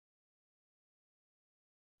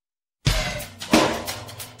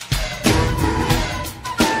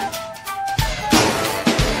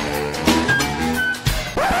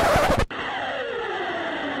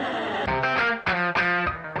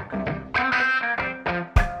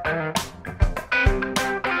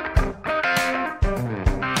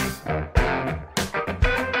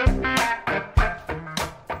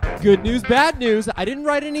Good news, bad news. I didn't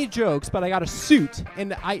write any jokes, but I got a suit.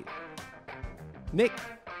 And Nick?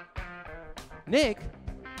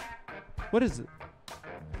 What is it?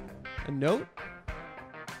 A note?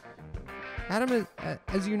 Adam,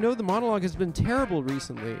 as you know, the monologue has been terrible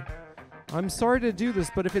recently. I'm sorry to do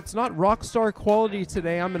this, but if it's not rock star quality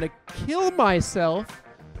today, I'm going to kill myself.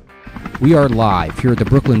 We are live here at the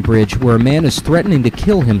Brooklyn Bridge, where a man is threatening to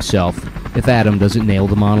kill himself if Adam doesn't nail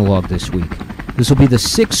the monologue this week. This will be the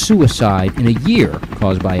 6th suicide in a year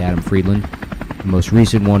caused by Adam Friedland, the most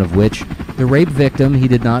recent one of which, the rape victim he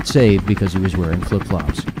did not save because he was wearing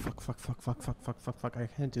flip-flops. Fuck. I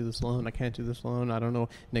can't do this alone. I don't know.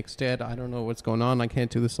 Nick's dead. I don't know what's going on. I can't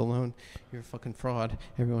do this alone. You're a fucking fraud.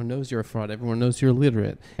 Everyone knows you're a fraud. Everyone knows you're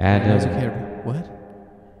illiterate. Adam. What?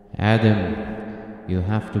 Adam, you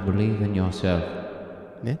have to believe in yourself.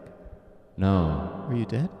 Nick? No. Are you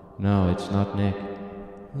dead? No, it's not Nick.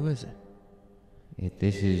 Who is it?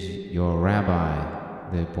 This is your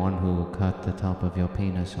rabbi, the one who cut the top of your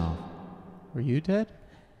penis off. Were you dead?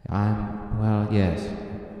 Yes.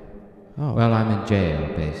 Oh. Well, I'm in jail,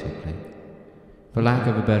 basically. For lack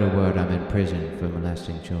of a better word, I'm in prison for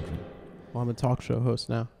molesting children. Well, I'm a talk show host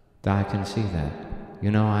now. I can see that.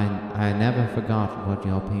 You know, I never forgot what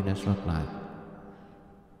your penis looked like.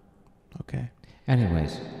 Okay.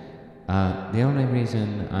 Anyways, the only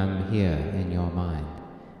reason I'm here in your mind,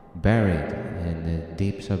 buried in the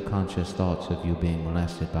deep subconscious thoughts of you being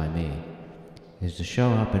molested by me, is to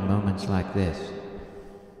show up in moments like this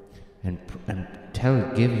and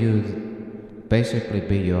give you, basically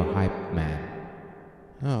be your hype man.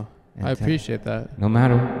 Oh, I appreciate that. No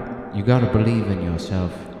matter, you gotta believe in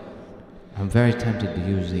yourself. I'm very tempted to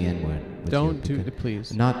use the N-word. Don't do it,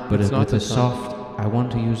 please. With a soft, I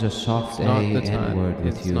want to use a soft N-word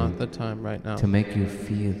with you. It's not the time right now. To make you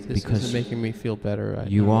feel, This isn't making me feel better right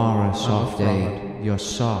now. You are a soft A. You're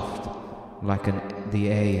soft, like the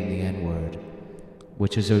A in the N-word,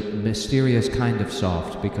 which is a mysterious kind of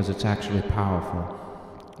soft because it's actually powerful.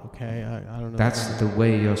 Okay, I don't know. That's the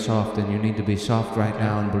way you're soft, and you need to be soft right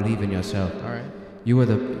now and believe in yourself. All right. You are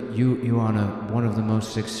on one of the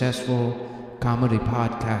most successful comedy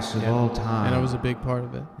podcasts of all time, and I was a big part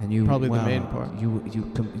of it. And you, probably the main part. You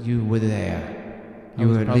were there. You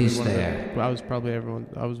were at least there. I was probably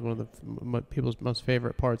I was one of the people's most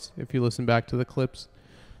favorite parts. If you listen back to the clips,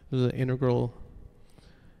 there's an integral.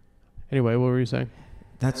 Anyway, what were you saying?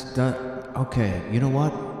 Okay. You know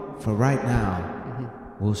what? For right now,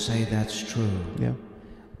 we'll say that's true. Yeah.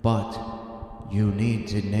 But you need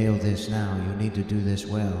to nail this now. You need to do this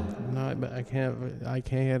well. No, but I can't.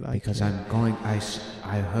 Because I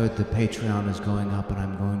heard the Patreon is going up, and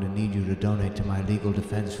I'm going to need you to donate to my legal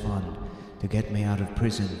defense fund to get me out of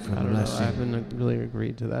prison for molesting. I haven't really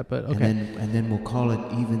agreed to that, but okay. And then we'll call it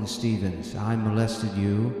Even Stevens. I molested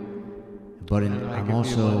you, but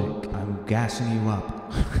I'm gassing you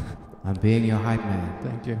up. I'm being your hype man.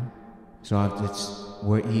 Thank you. So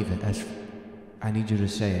we're even. I need you to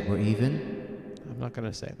say it. We're even. I'm not going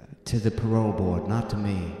to say that. To the parole board, not to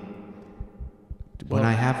me. When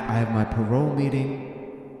I have my parole meeting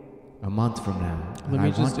a month from now, and I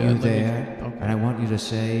want you there, and I want you to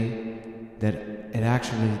say that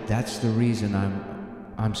that's the reason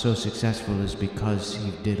I'm so successful, is because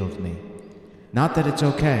he diddled me. Not that it's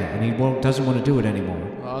okay, and he doesn't want to do it anymore.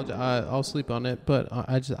 I'll sleep on it, but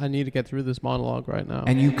I need to get through this monologue right now.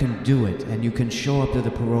 And you can do it, and you can show up to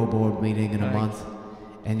the parole board meeting in a month,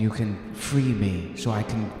 and you can free me, so I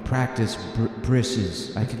can practice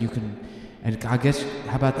brisses. And I guess,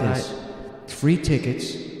 how about this? Free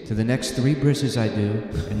tickets to the next 3 brisses I do,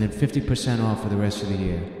 and then 50% off for the rest of the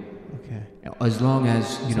year. Okay. As long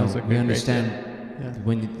as we understand.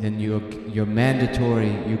 Then you're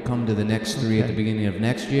mandatory. You come to the next 3 at the beginning of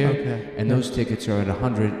next year, and those tickets are at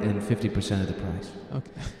 150% of the price.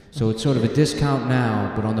 Okay. So it's sort of a discount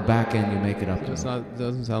now, but on the back end you make it up. It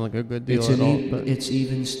doesn't sound like a good deal at all. But it's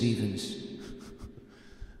Even Stevens.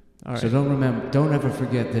 All right. So don't ever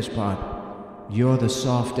forget this part. You're the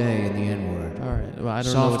soft A in the N-word. All right. Well, I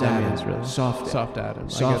don't know what that means, really. Soft Adam.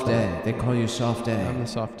 Soft A. They call you Soft A. I'm the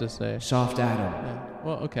softest A. Soft Adam. Yeah.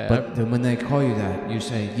 Well, okay. But then when they call you that, you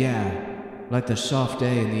say, like the soft A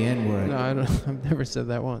in the N-word. No, I've never said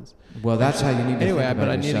that once. Well, that's how you need to think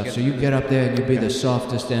about yourself. So you get up there and you be the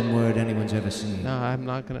softest N-word anyone's ever seen. No, I'm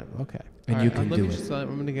not going to. Okay. And you can do it.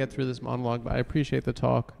 I'm going to get through this monologue, but I appreciate the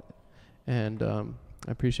talk, and I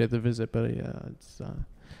appreciate the visit, but it's...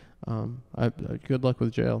 good luck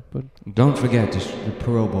with jail, but don't forget the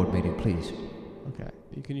parole board meeting, please. Okay,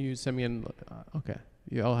 can you send me an? Okay,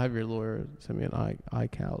 I'll have your lawyer send me an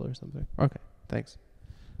iCal or something. Okay, thanks.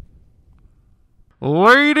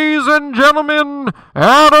 Ladies and gentlemen,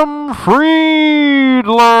 Adam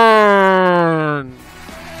Friedland.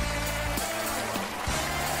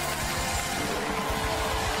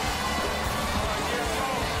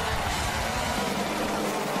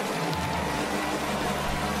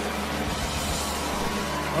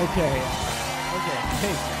 Okay,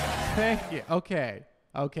 thank you.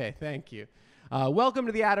 Okay, thank you. Welcome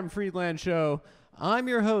to the Adam Friedland Show. I'm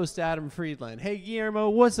your host, Adam Friedland. Hey, Guillermo,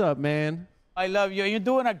 what's up, man? I love you. You're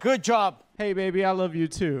doing a good job. Hey, baby, I love you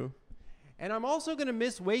too. And I'm also going to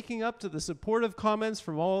miss waking up to the supportive comments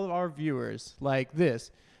from all of our viewers, like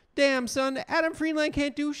this. Damn, son, Adam Friedland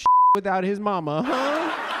can't do shit without his mama,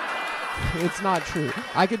 huh? It's not true.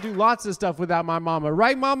 I could do lots of stuff without my mama.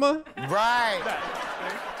 Right, mama? Right.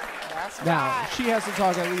 Now, she has to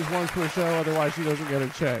talk at least once per show, otherwise she doesn't get a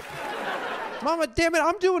check. Mama, damn it,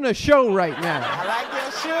 I'm doing a show right now. I like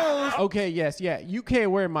your shoes. Okay, yes, yeah, you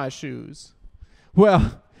can't wear my shoes.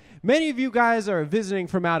 Well, many of you guys are visiting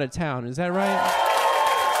from out of town, is that right?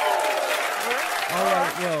 All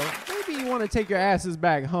right, well, maybe you want to take your asses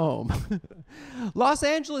back home. Los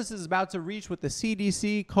Angeles is about to reach what the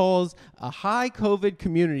CDC calls a high COVID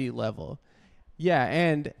community level. Yeah,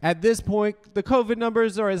 and at this point, the COVID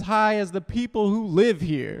numbers are as high as the people who live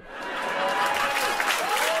here.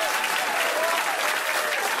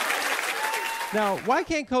 Now, why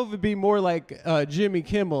can't COVID be more like Jimmy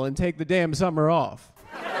Kimmel and take the damn summer off?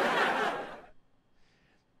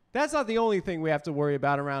 That's not the only thing we have to worry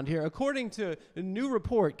about around here. According to a new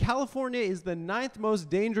report, California is the 9th most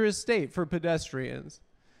dangerous state for pedestrians.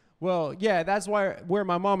 Well, yeah, that's where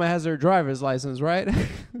my mama has her driver's license, right?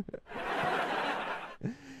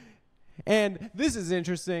 And this is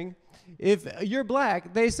interesting. If you're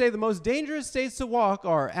black, they say the most dangerous states to walk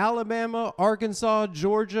are Alabama, Arkansas,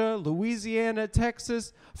 Georgia, Louisiana,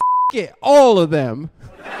 Texas. It, all of them.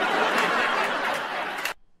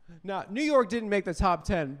 Now, New York didn't make the top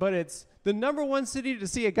 10, but it's the #1 city to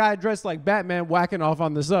see a guy dressed like Batman whacking off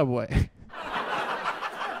on the subway.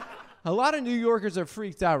 A lot of New Yorkers are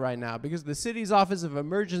freaked out right now because the city's Office of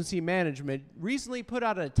Emergency Management recently put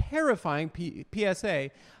out a terrifying PSA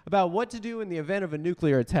about what to do in the event of a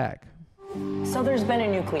nuclear attack. So there's been a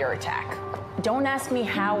nuclear attack. Don't ask me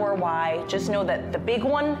how or why, just know that the big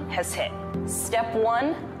one has hit. Step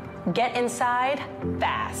 1, get inside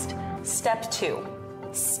fast. Step 2,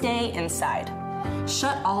 stay inside.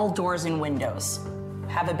 Shut all doors and windows.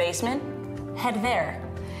 Have a basement? Head there.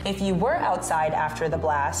 If you were outside after the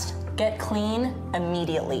blast, get clean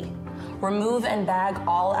immediately. Remove and bag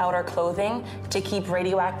all outer clothing to keep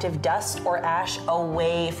radioactive dust or ash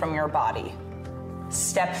away from your body.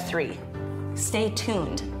 Step 3, stay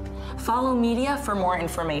tuned. Follow media for more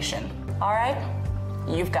information. All right?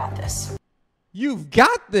 You've got this. You've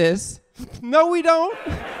got this? No, we don't.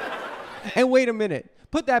 And wait a minute.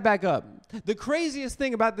 Put that back up. The craziest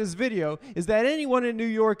thing about this video is that anyone in New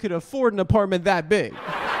York could afford an apartment that big.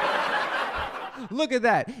 Look at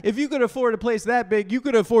that. If you could afford a place that big, you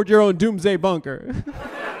could afford your own doomsday bunker.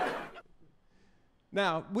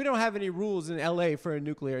 Now, we don't have any rules in LA for a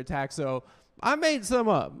nuclear attack, so I made some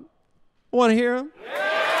up. Want to hear them?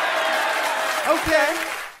 Yeah! Okay.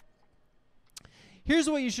 Here's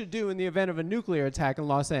what you should do in the event of a nuclear attack in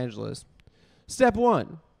Los Angeles. Step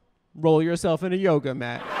 1, roll yourself in a yoga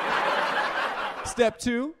mat. Step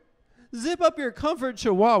 2, zip up your comfort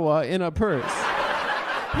chihuahua in a purse.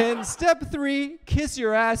 And step 3, kiss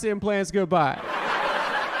your ass implants goodbye.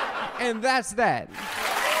 And that's that.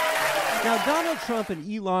 Now, Donald Trump and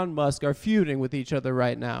Elon Musk are feuding with each other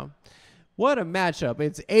right now. What a matchup.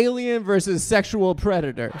 It's alien versus sexual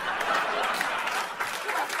predator.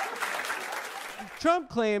 Trump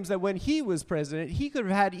claims that when he was president, he could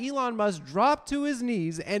have had Elon Musk drop to his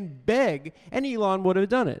knees and beg, and Elon would have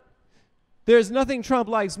done it. There's nothing Trump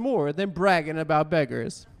likes more than bragging about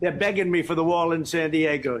beggars. They're begging me for the wall in San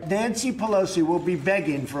Diego. Nancy Pelosi will be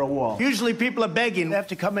begging for a wall. Usually people are begging. They have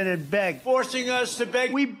to come in and beg. Forcing us to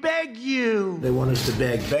beg. We beg you. They want us to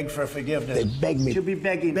beg. Beg for forgiveness. They beg me. She'll be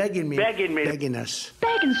begging. Begging me. Begging me. Begging us.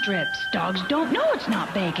 Bacon strips. Dogs don't know it's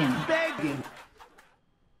not bacon. Begging.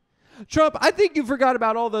 Trump, I think you forgot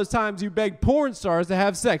about all those times you begged porn stars to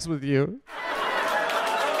have sex with you.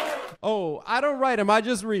 Oh, I don't write them, I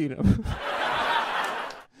just read them.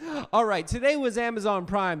 All right, today was Amazon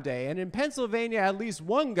Prime Day, and in Pennsylvania, at least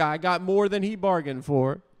one guy got more than he bargained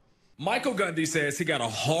for. Michael Gundy says he got a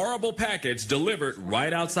horrible package delivered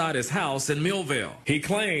right outside his house in Millville. He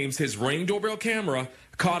claims his Ring doorbell camera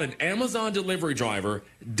caught an Amazon delivery driver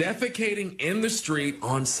defecating in the street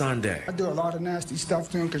on Sunday. I do a lot of nasty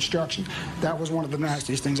stuff doing construction. That was one of the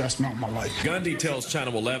nastiest things I smelled in my life. Gundy tells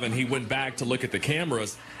Channel 11 he went back to look at the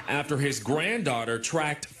cameras after his granddaughter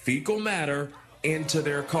tracked fecal matter into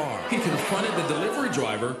their car. He confronted the delivery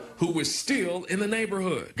driver who was still in the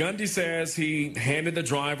neighborhood. Gundy says he handed the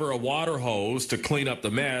driver a water hose to clean up the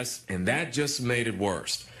mess, and that just made it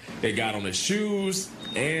worse. It got on his shoes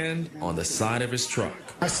and on the side of his truck.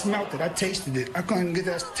 I smelt it. I tasted it. I couldn't get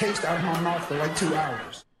that taste out of my mouth for like 2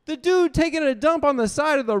 hours. The dude taking a dump on the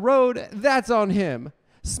side of the road, that's on him.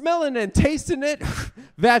 Smelling and tasting it,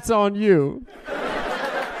 that's on you.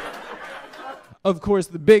 Of course,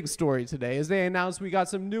 the big story today is they announced we got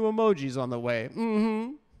some new emojis on the way.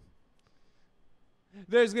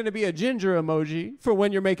 There's going to be a ginger emoji for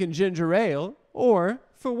when you're making ginger ale, or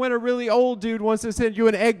for when a really old dude wants to send you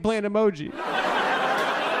an eggplant emoji.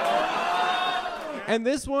 And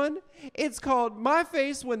this one, it's called my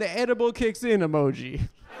face when the edible kicks in emoji.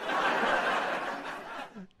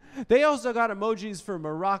 They also got emojis for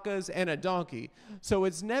maracas and a donkey, so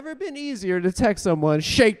it's never been easier to text someone,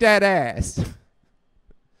 shake that ass.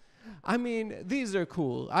 I mean, these are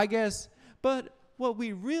cool, I guess, but what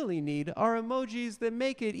we really need are emojis that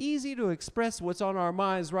make it easy to express what's on our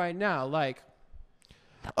minds right now, like,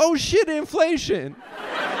 oh shit, inflation,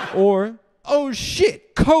 or oh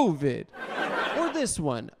shit, COVID, or this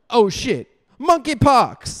one, oh shit,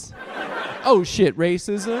 monkeypox, oh shit,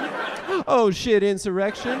 racism, oh shit,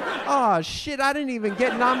 insurrection, ah shit, I didn't even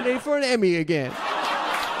get nominated for an Emmy again.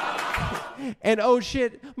 And oh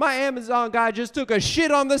shit, my Amazon guy just took a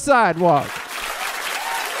shit on the sidewalk.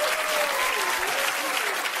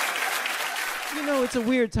 You know, it's a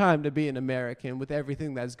weird time to be an American with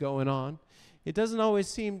everything that's going on. It doesn't always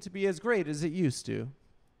seem to be as great as it used to.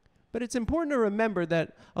 But it's important to remember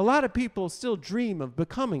that a lot of people still dream of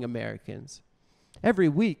becoming Americans. Every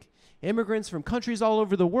week, immigrants from countries all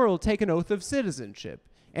over the world take an oath of citizenship.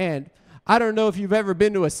 And I don't know if you've ever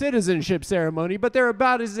been to a citizenship ceremony, but they're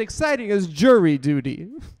about as exciting as jury duty.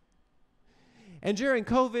 And during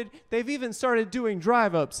COVID, they've even started doing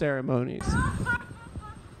drive-up ceremonies.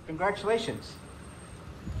 Congratulations.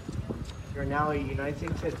 You're now a United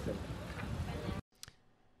States citizen.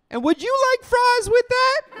 And would you like fries with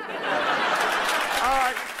that?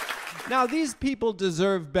 Now, these people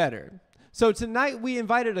deserve better. So tonight we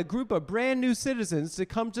invited a group of brand new citizens to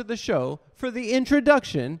come to the show for the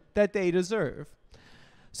introduction that they deserve.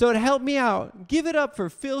 So to help me out, give it up for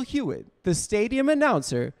Phil Hewitt, the stadium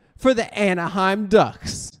announcer for the Anaheim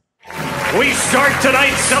Ducks. We start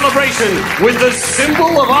tonight's celebration with the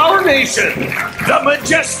symbol of our nation, the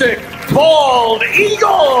majestic bald eagle.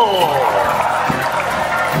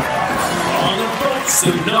 On the boats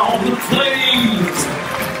and on the planes,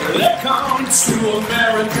 welcome to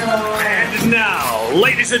America. And now,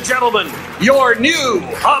 ladies and gentlemen, your new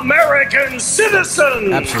American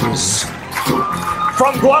citizens. Absolutely.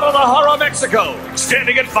 From Guadalajara, Mexico,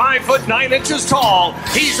 standing at 5'9" tall,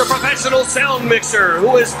 he's a professional sound mixer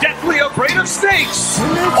who is deathly afraid of snakes.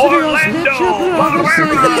 Orlando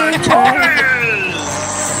Barrera Torres.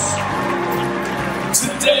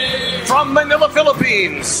 Today, from Manila,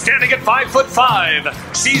 Philippines, standing at 5'5",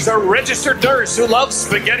 she's a registered nurse who loves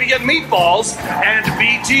spaghetti and meatballs and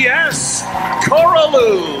BTS.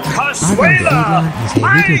 Coralu Casuela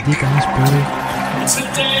Mike.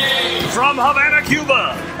 today, from Havana,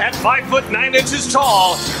 Cuba, at 5'9"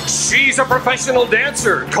 tall, she's a professional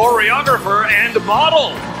dancer, choreographer, and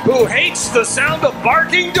model who hates the sound of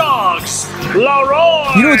barking dogs.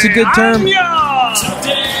 Leroy. You know what's a good term? Today,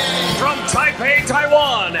 from Taipei,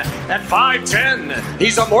 Taiwan, at 5'10",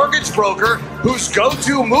 he's a mortgage broker whose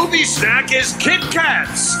go-to movie snack is Kit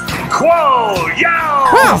Kats. Quo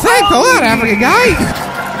Yao. Wow, thanks a lot, African guy.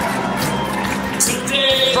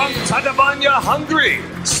 From Tatabanya, Hungary,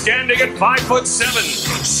 standing at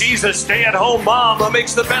 5'7", she's a stay-at-home mom who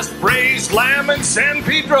makes the best braised lamb in San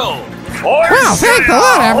Pedro. Wow, thanks a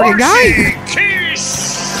lot, African guy. Kish.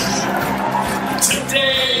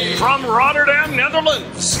 Today, from Rotterdam,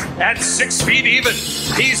 Netherlands, at 6 feet even,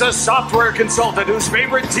 he's a software consultant whose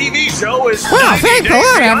favorite TV show is Wow, thanks a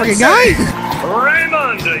lot, African guy.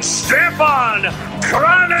 Raymond Stefan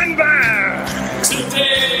Cronenberg.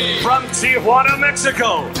 today, From Tijuana,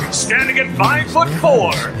 Mexico, standing at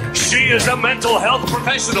 5'4", she is a mental health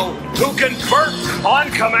professional who can burp on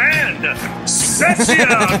command.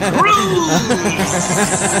 Cecia Cruz.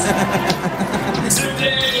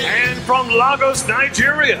 today, And from Lagos,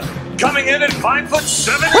 Nigeria, Coming in at 5'7"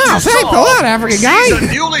 Wow, inches thanks a tall, lot, African guy. she's a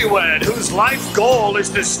newlywed whose life goal is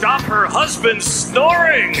to stop her husband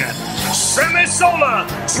snoring. Semisola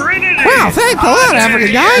Trinity. Wow, thanks a lot,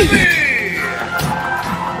 African guy.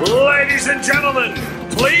 Ladies and gentlemen,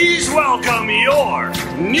 please welcome your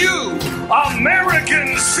new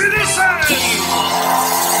American citizen.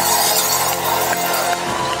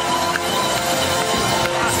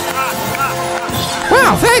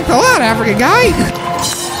 Wow, thanks a lot, African guy.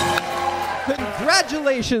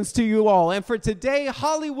 Congratulations to you all. And for today,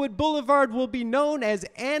 Hollywood Boulevard will be known as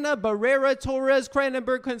Ana Barrera Torres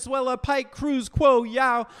Cranenberg Consuela Pike Cruz Quo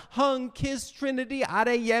Yao Hung Kiss Trinity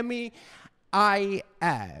Adeyemi I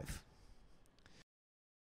Av.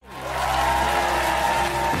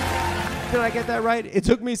 Did I get that right? It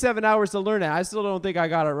took me 7 hours to learn it. I still don't think I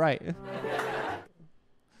got it right.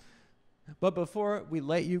 But before we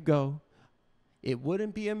let you go, it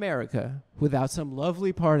wouldn't be America without some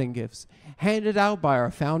lovely parting gifts handed out by our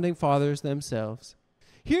founding fathers themselves.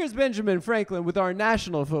 Here's Benjamin Franklin with our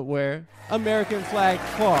national footwear, American flag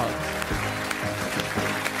clogs.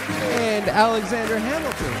 And Alexander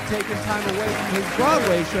Hamilton taking time away from his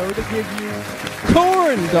Broadway show to give you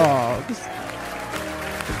corn dogs.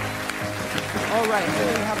 All right,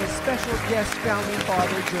 and we have a special guest founding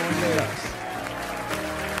father joining us.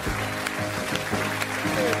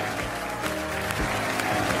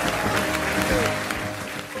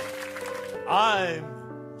 I'm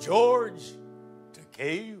George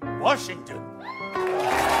Takei Washington.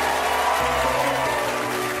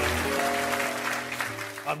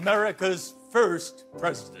 America's first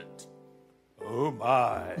president. Oh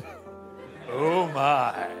my. Oh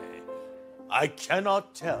my. I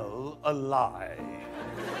cannot tell a lie.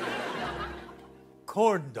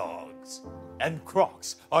 Corn dogs and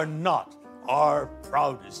Crocs are not our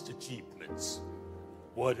proudest achievements.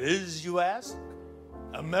 What is, you ask?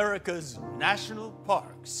 America's national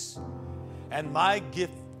parks. And my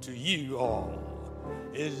gift to you all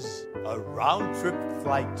is a round-trip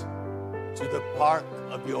flight to the park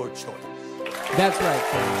of your choice. That's right,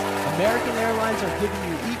 friends. American Airlines are giving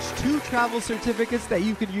you each 2 travel certificates that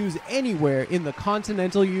you could use anywhere in the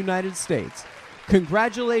continental United States.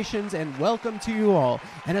 Congratulations and welcome to you all.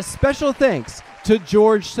 And a special thanks to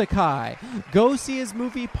George Takei. Go see his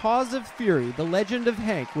movie Paws of Fury, The Legend of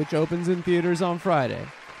Hank, which opens in theaters on Friday.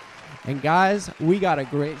 And guys, we got a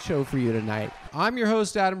great show for you tonight. I'm your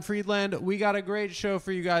host, Adam Friedland. We got a great show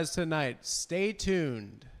for you guys tonight. Stay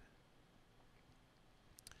tuned.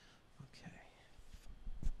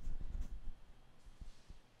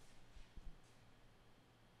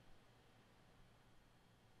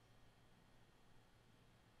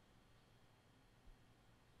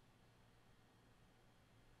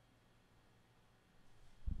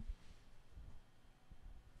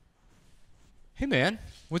 Hey man,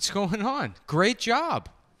 what's going on? Great job.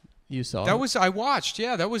 You saw that it? was I watched.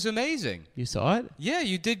 Yeah, that was amazing. You saw it? Yeah,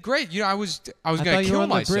 you did great. You know, I was gonna kill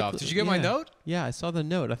myself. Did you get my note? Yeah, I saw the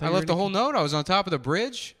note. I left the whole note. I was on top of the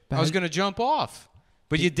bridge. I was gonna jump off,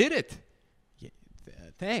 but you did it. Yeah,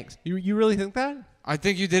 thanks. You really think that? I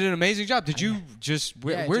think you did an amazing job. Did you just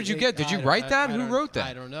where'd you get? Did you write that? Who wrote that?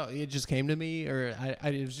 I don't know. It just came to me, or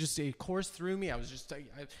it was just a course through me. I was just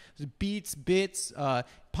beats, bits,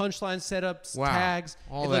 punchline setups, tags,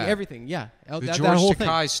 all like that. Everything. Yeah, The that George whole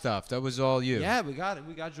Takei thing. stuff. That was all you. Yeah, we got it.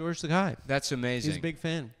 We got George Takei. That's amazing. He's a big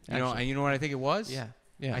fan. You know, and you know what I think it was? Yeah.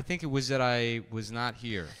 I think it was that I was not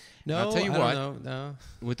here. No, and I'll tell you I what. Don't know.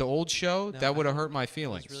 No. With the old show, that would have hurt my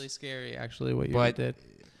feelings. It's really scary, actually, what you did.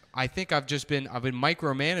 I think I've been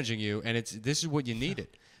micromanaging you, and this is what you needed.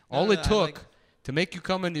 All it took to make you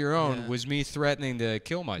come into your own was me threatening to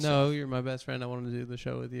kill myself. No, you're my best friend. I want to do the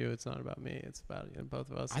show with you. It's not about me. It's about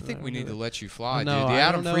both of us. I think we need to let you fly, dude. No, The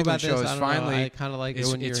Adam Friedland show is finally. I kind of like it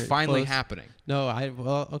when it's you're finally close. happening. No,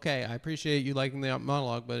 okay. I appreciate you liking the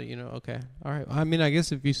monologue, but okay, all right. I mean, I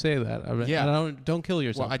guess if you say that, don't kill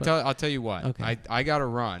yourself. Well, I'll tell you what. Okay. I got to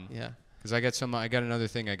run. Yeah. Because I got another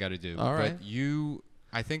thing I got to do. All right. But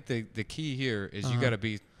I think the key here is you got to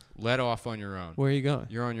be let off on your own. Where are you going?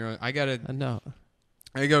 You're on your own. I know.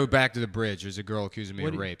 I go back to the bridge. There's a girl accusing me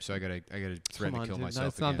of rape, so I gotta threaten to kill myself. No,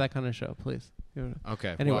 it's not that kind of show, please.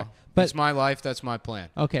 Okay. Anyway, well, but it's my life. That's my plan.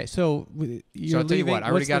 Okay, so I'll tell you what. I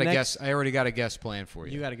already got a guest. I already got a guest plan for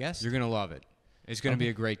you. You got a guest? You're gonna love it. It's gonna be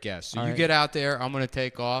a great guest. So all you get out there. I'm gonna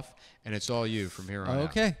take off, and it's all you from here on out.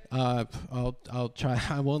 Okay. I'll try.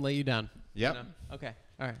 I won't let you down. Yep. Okay.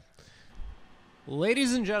 All right.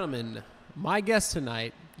 Ladies and gentlemen, my guest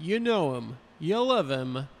tonight, you know him, you love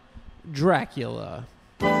him, Dracula.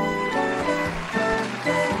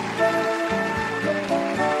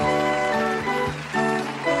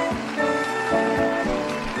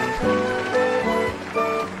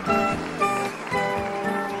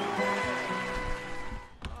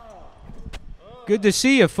 Good to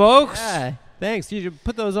see you, folks. Yeah. Thanks. Did you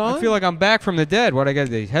put those on? I feel like I'm back from the dead. What, I got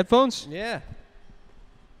these headphones? Yeah.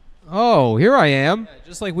 Oh, here I am. Yeah,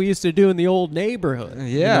 just like we used to do in the old neighborhood. Yeah,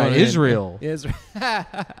 You know what Israel. I mean? Israel.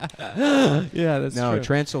 Yeah, that's no, true.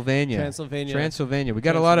 Transylvania. Transylvania. We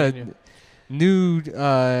got a lot of new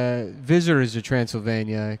visitors to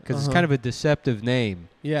Transylvania because it's kind of a deceptive name.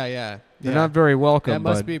 Yeah, yeah. They're not very welcome. That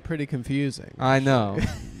must but be pretty confusing. I know.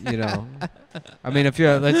 You know. I mean, if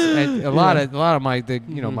you're a lot of my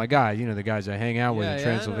my guys, the guys I hang out with in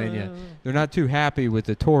Transylvania, they're not too happy with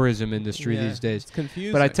the tourism industry these days. It's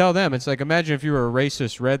confusing. But I tell them, it's like, imagine if you were a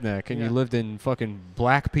racist redneck and you lived in fucking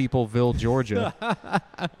Black Peopleville, Georgia.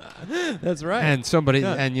 That's right. And somebody,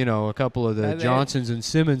 and a couple of the Johnsons and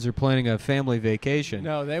Simmons are planning a family vacation.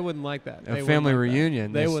 No, they wouldn't like that. A family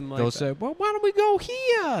reunion. They wouldn't like that. They'll say, well, why don't we go here?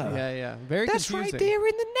 Yeah, yeah. Very That's confusing. right there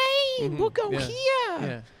in the name. We'll go here.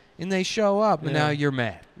 Yeah. And they show up, and now you're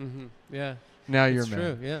mad. Mm-hmm. Yeah. Now you're It's mad.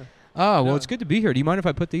 true, yeah. Oh, well, it's good to be here. Do you mind if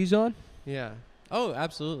I put these on? Yeah. Oh,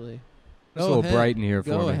 absolutely. It's a little bright in here for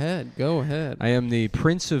me. Go ahead. Go ahead. I am the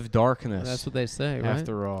Prince of Darkness. That's what they say, right?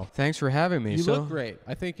 After all. Thanks for having me. You look great.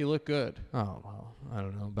 I think you look good. Oh, well, I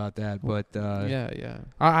don't know about that, but yeah.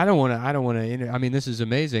 I don't want to. I mean, this is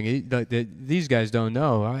amazing. These guys don't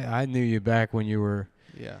know. I knew you back when you were.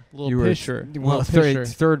 Yeah, Pisher. Well,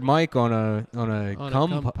 third mic on a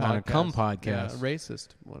cum podcast. Yeah, racist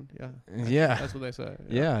one. Yeah. Yeah. That's what they say.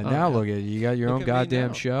 Yeah. Now look at you. You got your own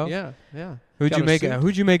goddamn show. Yeah. Yeah. Who'd you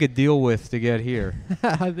make a deal with to get here?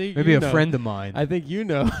 I think maybe a friend of mine. I think you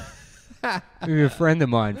know. Maybe a friend of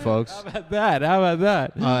mine, folks. How about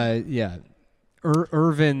that? Yeah.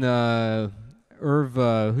 Irvin.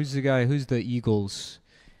 Who's the guy? Who's the Eagles?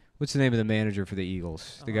 What's the name of the manager for the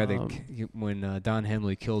Eagles? The guy that when Don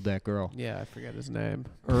Henley killed that girl. Yeah, I forget his name.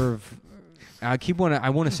 I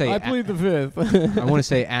want to say. I plead the fifth. I want to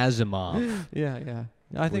say Asimov. Yeah.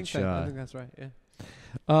 I think that's right. Yeah.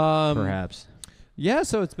 Perhaps. Yeah.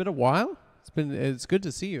 So it's been a while. It's good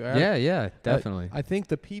to see you, Eric. Yeah, definitely. I think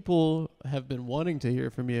the people have been wanting to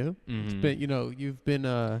hear from you. Mm-hmm. It's been, you've been.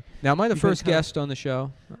 Now, am I the first guest on the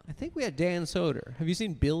show? I think we had Dan Soder. Have you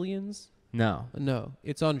seen Billions? No. No,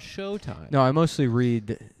 it's on Showtime. No, I mostly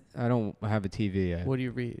read. I don't have a TV. What do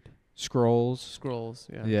you read? Scrolls.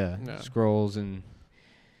 Yeah. Yeah. Scrolls and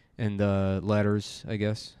letters, I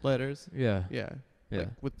guess. Letters. Yeah. Like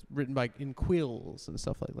written in quills and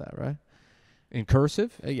stuff like that, right? In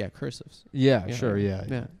cursive? Yeah, cursives. Yeah, sure,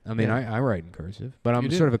 yeah. I mean, I wrise in cursive, but I'm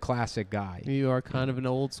sort of a classic guy. You are kind of an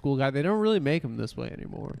old school guy. They don't really make them this way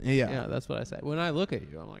anymore. Yeah. Yeah, that's what I say. When I look at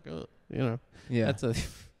you, I'm like, oh, Yeah. That's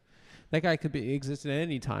that guy could exist in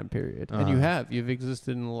any time period. And you've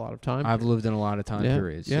existed in a lot of time I've periods. lived in a lot of time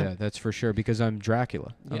periods. Yeah, that's for sure, because I'm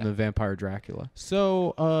Dracula. I'm the vampire Dracula.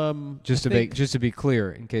 So, just to be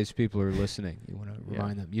clear, in case people are listening, you want to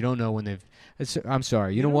remind them. You don't know when they've. I'm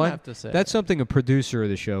sorry. You know what? Have to say that's something a producer of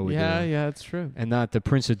the show would do. Yeah, it's true. And not the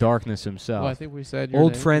Prince of Darkness himself. Well, I think we said your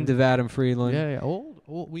old name. friend of Adam Friedland. Yeah. Old.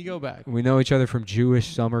 We go back. We know each other from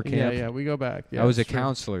Jewish summer camp. Yeah, we go back. Yeah, I was a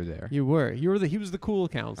counselor there. You were. He was the cool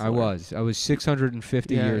counselor. I was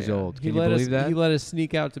 650 years old. Can you believe that? He let us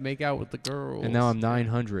sneak out to make out with the girls. And now I'm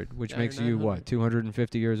 900, which makes you what?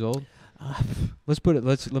 250 years old? Let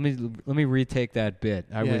me retake that bit.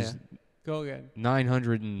 I was Go again.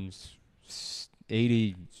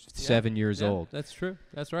 987 years old. That's true.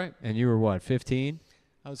 That's right. And you were what? 15?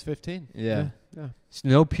 I was 15. Yeah.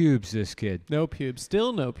 No pubes, this kid. No pubes.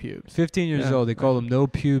 Still no pubes. 15 years old. They call him No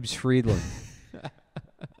Pubes Friedland.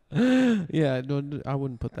 Yeah, no, I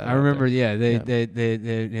wouldn't put that. I remember. Yeah, they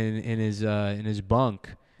in his bunk.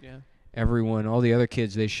 Yeah. Everyone, all the other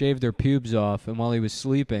kids, they shaved their pubes off, and while he was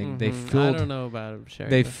sleeping, they filled. I don't know about him sharing.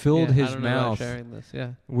 They this. filled I his don't know about mouth sharing this. Yeah.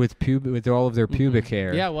 with all of their pubic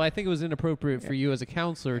hair. Yeah, well, I think it was inappropriate for you as a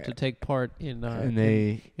counselor to take part in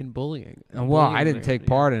in bullying. Well, I didn't take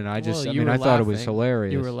part in it. I just, I thought it was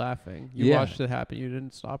hilarious. You were laughing. You watched it happen. You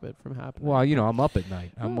didn't stop it from happening. Well, I'm up at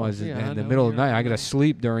night. In the middle of the night. I got to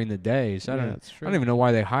sleep during the day. So I don't even know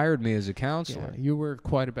why they hired me as a counselor. Yeah, you were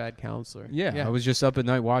quite a bad counselor. Yeah, I was just up at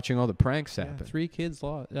night watching all the pranks happen. 3 kids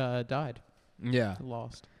died. Yeah.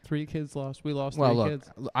 Lost. 3 kids lost. We lost 3 kids.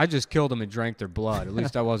 I just killed them and drank their blood. At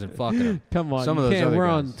least I wasn't fucking them. Come on. Some of those other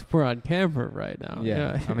we're on camera right now.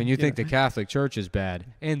 Yeah. I mean, you think the Catholic Church is bad,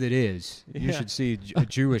 and it is. You should see a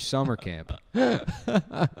Jewish summer camp.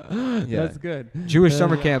 That's good. Jewish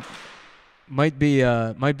summer camp. Might be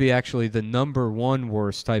actually the #1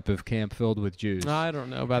 worst type of camp filled with Jews. I don't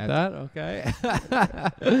know about that. Okay.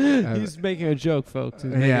 He's making a joke, folks.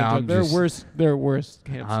 They're worse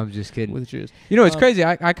camps. I'm just kidding. With Jews. You know, it's crazy.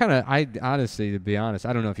 I honestly, to be honest,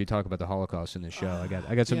 I don't know if you talk about the Holocaust in the show.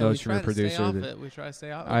 I got some notes from your producer. We try to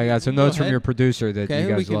stay off. I got some notes from your producer that you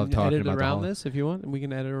guys love talking about. We can edit around this if you want. We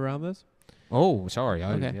can edit around this. Oh, sorry.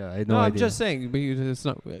 I had no idea. I'm just saying. But it's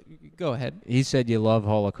not. Go ahead. He said you love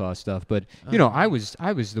Holocaust stuff, but you know, I was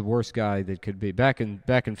the worst guy that could be back in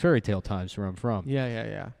fairy tale times where I'm from.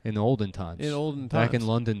 Yeah. In the olden times. Back in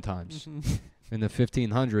London times. In the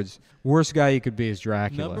 1500s, worst guy you could be is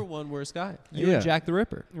Dracula. #1 worst guy. You and Jack the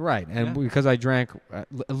Ripper. Right, and because I drank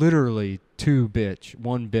literally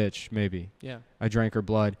one bitch maybe. Yeah. I drank her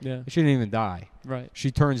blood. Yeah. She didn't even die. Right.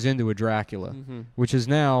 She turns into a Dracula, which is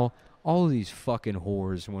now all of these fucking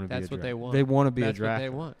whores want to be a Dracula. That's what they want. They want to be That's a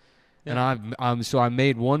Dracula. What they want. Yeah. And so I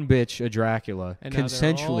made one bitch a Dracula, and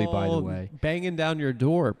consensually, by the way. Banging down your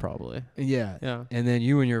door, probably. Yeah. And then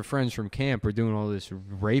you and your friends from camp are doing all this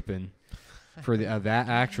raping for the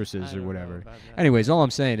actresses or whatever. Anyways, all I'm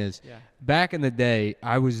saying is, back in the day,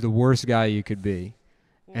 I was the worst guy you could be.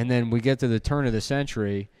 And then we get to the turn of the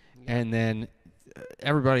century, and then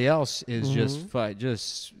everybody else is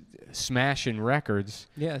just smashing records.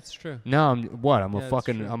 Yeah, it's true. Now I'm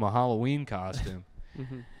a Halloween costume.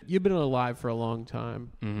 You've been alive for a long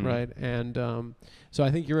time, right? And so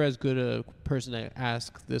I think you're as good a person to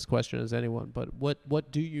ask this question as anyone. But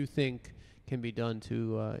what do you think can be done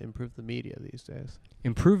to improve the media these days?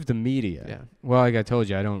 Improve the media? Yeah. Well, like I told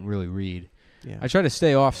you, I don't really read. Yeah. I try to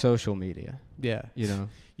stay off social media. Yeah. You know.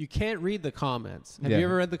 You can't read the comments. Have you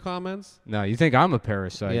ever read the comments? No, you think I'm a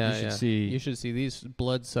parasite. Yeah, you should see these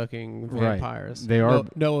blood-sucking vampires. Right. They are.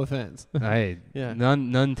 No offense. Hey,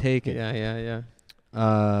 none taken. Yeah.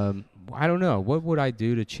 I don't know. What would I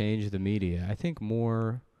do to change the media? I think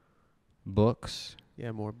more books.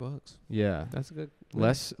 Yeah, more books. Yeah. That's a good.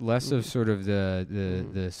 Less of sort of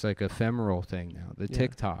this like ephemeral thing now. The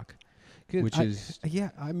TikTok. Which is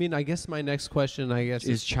I mean, I guess my next question,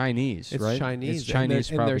 is Chinese, it's right? Chinese. It's Chinese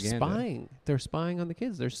propaganda. And they're spying. They're spying on the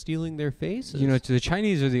kids. They're stealing their faces. You know, the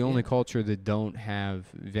Chinese are the only culture that don't have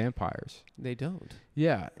vampires. They don't.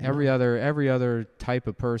 Yeah, every other type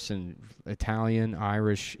of person, Italian,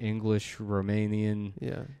 Irish, English, Romanian,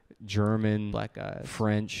 German, black guys,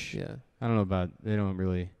 French. Yeah, I don't know about. They don't have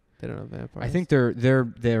vampires. I think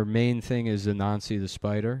their main thing is Anansi the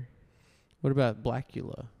spider. What about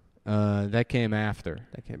Blackula? That came after.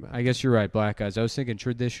 I guess you're right, black guys. I was thinking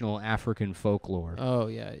traditional African folklore. Oh,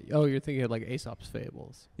 yeah. Oh, you're thinking of like Aesop's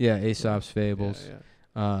Fables. Yeah, Aesop's Fables.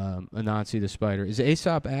 Yeah. Anansi the spider. Is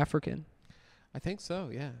Aesop African? I think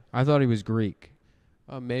so, yeah. I thought he was Greek.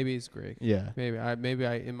 Maybe he's Greek. Yeah. Maybe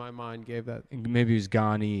I in my mind gave that. Maybe he was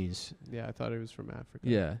Ghanese. Yeah, I thought he was from Africa.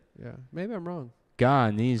 Yeah. Yeah. Maybe I'm wrong.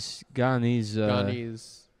 Ghanese.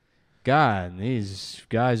 Ghanese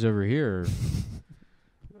guys over here.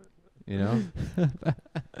 You know.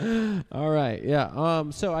 All right. Yeah.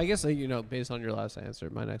 So I guess based on your last answer,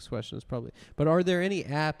 my next question is probably. But are there any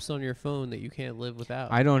apps on your phone that you can't live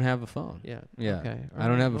without? I don't have a phone. Yeah. Yeah. Okay. I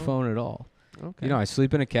don't have a phone at all. Okay. You know, I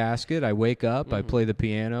sleep in a casket. I wake up. I play the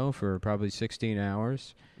piano for probably 16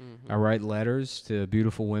 hours. I write letters to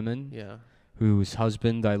beautiful women. Yeah. Whose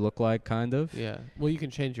husband I look like, kind of. Yeah. Well, you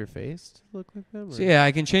can change your face to look like them. So, yeah,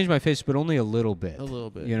 I can change my face, but only a little bit. A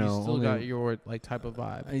little bit. You know, still got your type of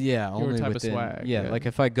vibe. Yeah, your only type within, of swag. Yeah, like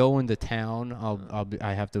if I go into town,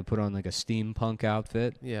 I have to put on like a steampunk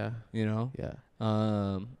outfit. Yeah. You know. Yeah.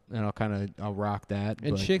 And I'll rock that.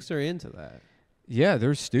 And chicks are into that. Yeah,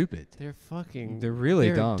 they're stupid. They're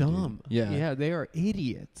really dumb. Dumb. Yeah. Yeah, they are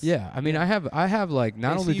idiots. Yeah, I mean, I have like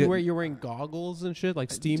not only you're wearing goggles and shit like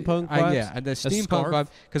steampunk vibes. Yeah, and the steampunk vibe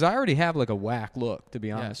because I already have like a whack look, to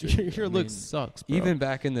be honest. With you. Your look sucks, bro. Even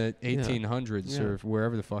back in the 1800s or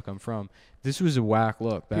wherever the fuck I'm from, this was a whack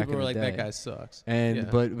look back People in were the like, day. that guy sucks.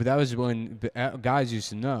 And but that was when guys used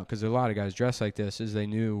to know, because a lot of guys dressed like this, is they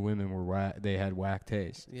knew women were they had whack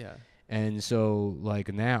taste. Yeah. And so,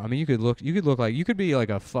 like now, I mean, you could be like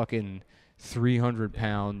a fucking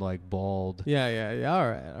 300-pound like bald. Yeah. All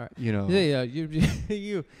right. You know.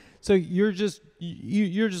 Yeah. So you're just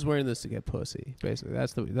wearing this to get pussy, basically.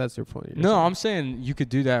 That's your point. No, I'm saying you could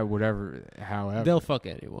do that however. They'll fuck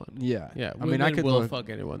anyone. Yeah. Yeah. I mean, I could fuck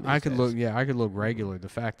anyone. I could look regular. The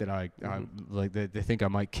fact that I like they think I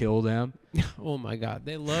might kill them. Oh my God,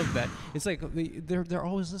 they love that. It's like they're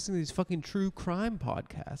always listening to these fucking true crime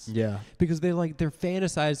podcasts. Yeah. Because they're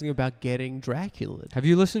fantasizing about getting Dracula. Have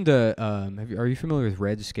you listened to are you familiar with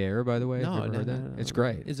Red Scare, by the way? No, Have you ever heard that? It's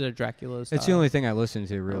great. Is it a Dracula style? It's the only thing I listen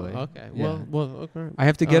to, really. Oh, okay. Yeah. Well, okay. I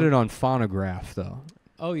have to get it on phonograph though.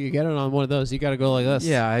 Oh, you get it on one of those. You got to go like this.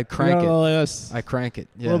 Yeah, I crank it. Go like this. I crank it.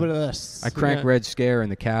 Yeah. A little bit of this. I crank Red Scare in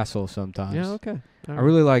the castle sometimes. Yeah, okay. I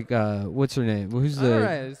really like, what's her name? Who's the... All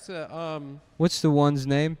right. It's, what's the one's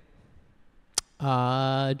name?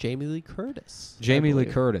 Jamie Lee Curtis. Jamie Lee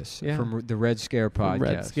Curtis from the Red Scare podcast. From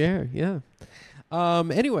Red Scare, yeah.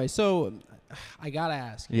 Anyway, so I got to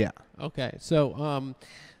ask you. Yeah. Okay. So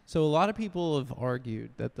a lot of people have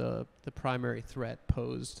argued that the primary threat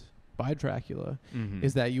posed by Dracula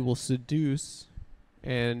is that you will seduce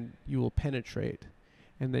and you will penetrate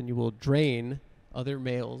and then you will drain other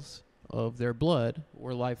males of their blood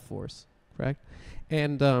or life force, correct?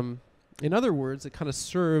 And in other words, it kind of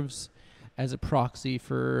serves as a proxy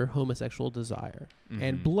for homosexual desire.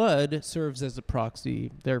 And blood serves as a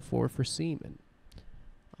proxy, therefore, for semen.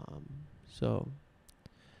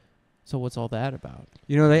 So what's all that about?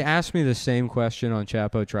 You know, they asked me the same question on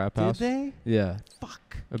Chapo Trap House. Did they? Yeah.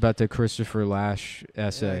 Fuck. About the Christopher Lash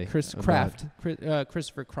essay. Christopher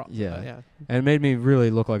Kraft. Yeah. And it made me really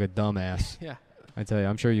look like a dumbass. Yeah. I tell you,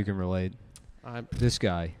 I'm sure you can relate. This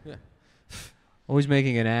guy. Yeah. Always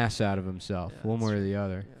making an ass out of himself, one way or the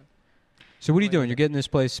other. Yeah. So what are you doing? You're getting this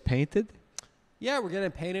place painted? Yeah, we're getting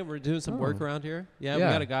it painted. We're doing some work around here. Yeah, we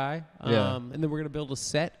Yeah. got a guy. Yeah. And then we're going to build a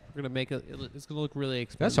set. We're going to make it. It's going to look really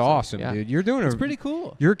expensive. That's awesome, dude. You're doing It's pretty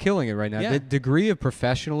cool. You're killing it right now. Yeah. The degree of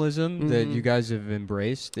professionalism that you guys have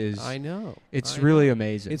embraced is... I know. It's really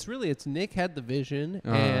amazing. It's Nick had the vision,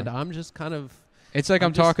 and I'm just kind of... It's like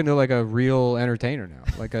I'm talking to like a real entertainer now.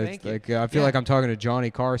 Like I feel like I'm talking to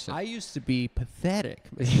Johnny Carson. I used to be pathetic.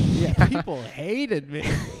 Yeah, people hated me.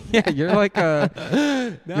 Yeah, you're like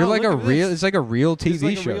a you're like a real. It's like a real TV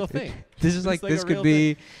like show. a real thing. This is like this could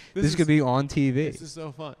be this could be on TV. This is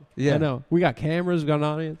so fun. Yeah, I know. We got cameras. We got an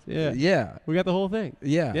audience. Yeah, yeah. We got the whole thing.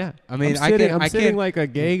 Yeah, yeah. I mean, I'm sitting like a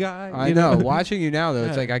gay guy. I know. Watching you now though,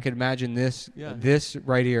 it's like I could imagine this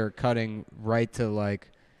right here cutting right to like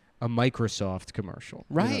a Microsoft commercial.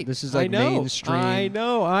 Right. You know, this is like mainstream. I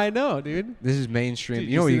know, dude. This is mainstream. Dude,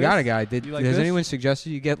 you know, you got a guy. Has anyone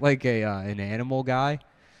suggested you get like an animal guy?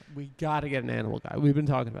 We got to get an animal guy. We've been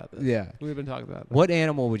talking about this. Yeah. We've been talking about this. What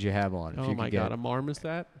animal would you have on? If you my God, a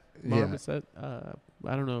marmoset? Marmoset? I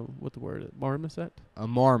don't know what the word is. Marmoset? A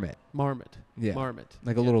marmot. Marmot. Yeah. Marmot.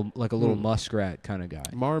 Like a little muskrat kind of guy.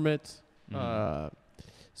 Marmot.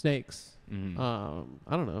 Snakes. I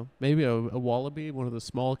don't know. Maybe a wallaby, one of the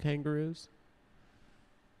small kangaroos.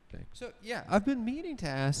 So yeah, I've been meaning to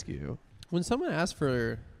ask you, when someone asks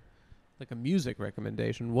for like a music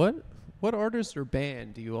recommendation, what artist or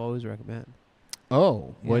band do you always recommend?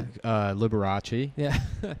 Oh, what Liberace? Yeah,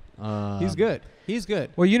 he's good. He's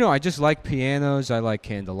good. Well, you know, I just like pianos. I like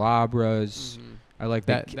candelabras. I like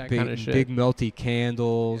that kind of shit. Big melty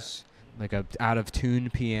candles. Like a out of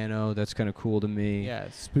tune piano, that's kind of cool to me. Yeah,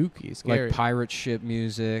 spooky, scary. Like pirate ship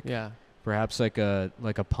music. Yeah. Perhaps like a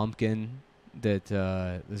pumpkin that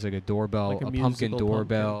is like a doorbell, like a pumpkin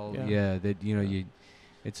doorbell. Pumpkin. Yeah, that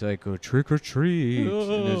it's like a trick or treat.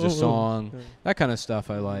 And there's a song, that kind of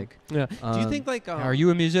stuff I like. Yeah. Do you think like? Are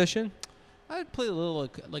you a musician? I play a little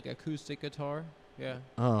like acoustic guitar. Yeah.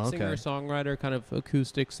 Oh, okay. Singer-songwriter, kind of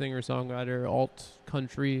acoustic singer-songwriter, alt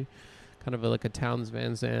country, kind of like a Townes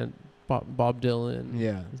Van Zandt. Bob Dylan.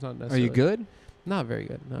 Yeah. It's not Are you good? Not very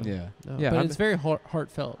good. No. Yeah. No. Yeah. But it's very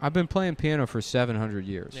heartfelt. I've been playing piano for 700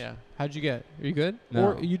 years. Yeah. How'd you get? Are you good? No.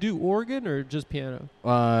 Or you do organ or just piano?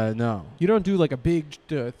 No. You don't do like a big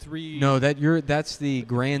 3. No, that's the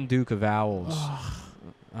Grand Duke of Owls.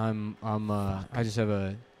 I just have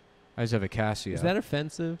a Casio. Is that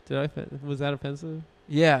offensive? Was that offensive?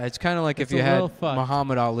 Yeah, it's kind of like it's if you had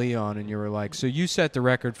Muhammad Ali on and you were like, so you set the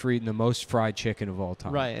record for eating the most fried chicken of all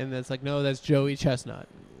time. Right, and it's like, no, that's Joey Chestnut.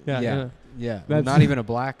 Yeah. Not even a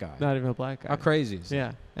black guy. Not even a black guy. How crazy is that?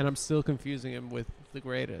 Yeah, and I'm still confusing him with the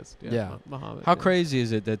greatest. Yeah. Muhammad. How crazy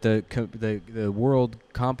is it that the world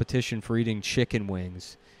competition for eating chicken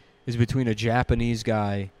wings is between a Japanese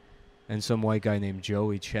guy and some white guy named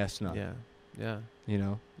Joey Chestnut? Yeah. Yeah. You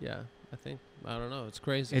know? Yeah. I don't know. It's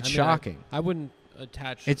crazy. It's shocking. I wouldn't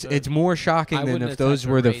attach. It's more shocking than if those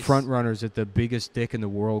were the front runners at the biggest dick in the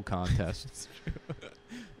world contest. It's true.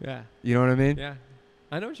 Yeah. You know what I mean? Yeah.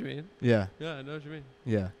 I know what you mean. Yeah. Yeah, I know what you mean.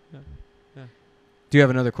 Yeah. Yeah. Yeah. Do you have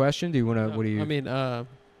another question? Do you want to? What do you? I mean,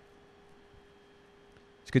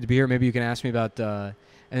 it's good to be here. Maybe you can ask me about. And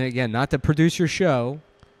again, not to produce your show.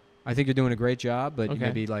 I think you're doing a great job, but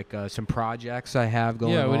maybe like some projects I have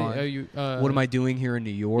going on. What am I doing here in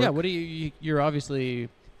New York? Yeah. What do you're obviously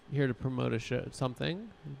here to promote a show, something.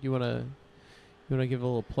 You wanna give a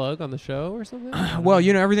little plug on the show or something? Well,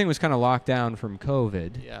 everything was kind of locked down from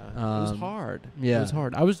COVID. Yeah, it was hard. Yeah, it was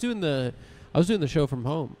hard. I was doing the I was doing the show from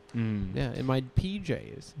home. Mm. Yeah, in my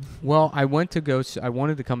PJs. Well, I went to go. I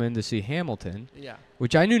wanted to come in to see Hamilton. Yeah.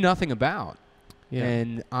 Which I knew nothing about. Yeah.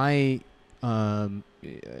 And I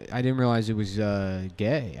didn't realize it was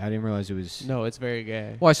gay. I didn't realize it was. No, it's very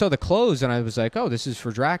gay. Well, I saw the clothes and I was like, "Oh, this is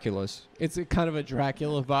for Dracula's." It's a kind of a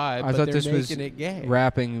Dracula vibe. I but thought they're this was making it gay.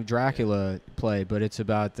 rapping Dracula play, but it's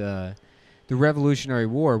about the Revolutionary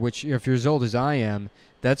War. Which, if you're as old as I am,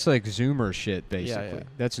 that's like Zoomer shit, basically. Yeah.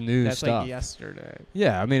 That's new That's stuff. like yesterday.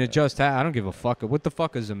 Yeah, I mean, it just. I don't give a fuck. What the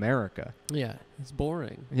fuck is America? Yeah, it's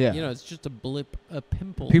boring. Yeah. You know, it's just a blip, a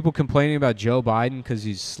pimple. People complaining about Joe Biden because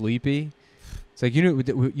he's sleepy. It's like, you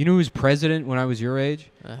know who was president when I was your age?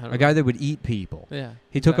 A guy that would eat people. Yeah.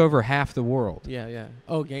 He took over half the world. Yeah, yeah.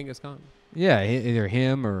 Oh, Genghis Khan. Yeah, either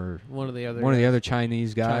him or one of the other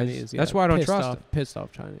Chinese guys. Chinese, yeah. That's why I don't trust them. Pissed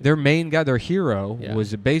off Chinese. Their main guy, their hero,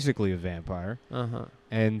 was basically a vampire. Uh-huh.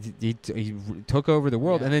 And he took over the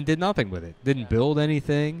world and then did nothing with it. Didn't build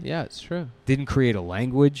anything. Yeah, it's true. Didn't create a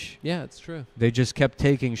language. Yeah, it's true. They just kept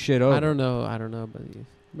taking shit over. I don't know, but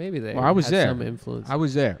maybe they I was had there. some influence. I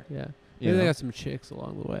was there. Yeah. You Maybe they know? got some chicks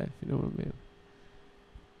along the way, if you know what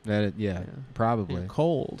I mean. Yeah, probably. Yeah,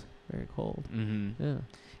 cold. Very cold. Mm-hmm. Yeah.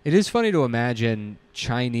 It is funny to imagine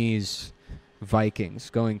Chinese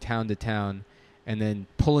Vikings going town to town and then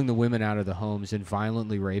pulling the women out of the homes and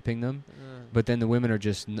violently raping them. But then the women are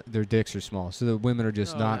just, their dicks are small. So the women are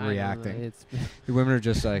just not reacting. The women are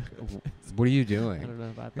just like, what are you doing? I don't know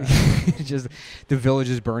about that. Just the village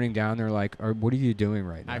is burning down. They're like, what are you doing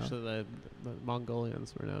right now? Actually, the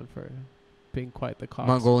Mongolians were known for being quite the cocks.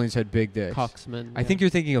 Mongolians had big dicks. Cocksmen. I think you're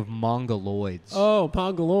thinking of Mongoloids. Oh,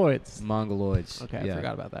 Mongoloids. Mongoloids. Okay, I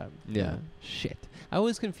forgot about that. Yeah. Shit. I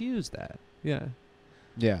always confused that. Yeah.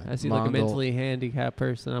 Yeah. I see like a mentally handicapped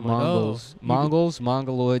person. I'm Mongols. like, oh. Mongols,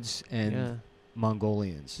 Mongoloids, and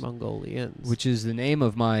Mongolians. Mongolians. Which is the name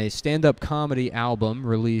of my stand-up comedy album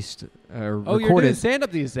released, Oh, recorded. you're doing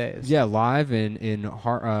stand-up these days? Yeah, live in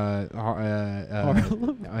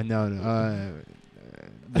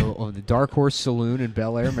the Dark Horse Saloon in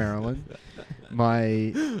Bel Air, Maryland.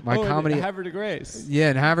 My comedy. Havre de Grace.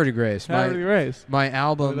 Yeah, in Havre de Grace. Havre de Grace. My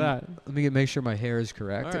album. Look at that. Let me make sure my hair is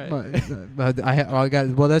correct. All right.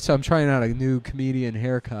 I'm trying out a new comedian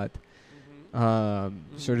haircut.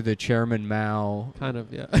 Sort of the Chairman Mao. Kind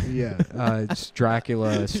of, yeah. Yeah. It's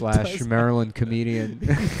Dracula / Maryland comedian.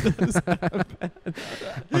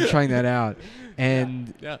 I'm trying that out.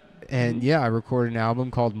 And I recorded an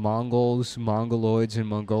album called Mongols, Mongoloids, and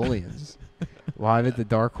Mongolians. Live at the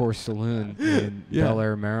Dark Horse Saloon in Bel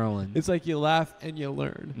Air, Maryland. It's like you laugh and you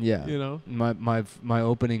learn. Yeah. You know? My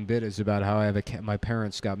opening bit is about how I have my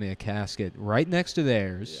parents got me a casket right next to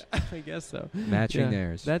theirs. Yeah, I guess so. Matching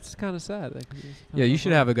theirs. That's kind of sad. Yeah, you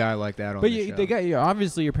should have a guy like that on the show. They got you.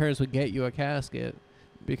 Obviously, your parents would get you a casket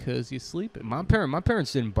because you sleep in. My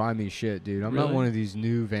parents didn't buy me shit, dude. I'm not one of these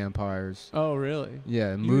new vampires. Oh, really?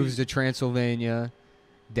 Yeah, moves to Transylvania.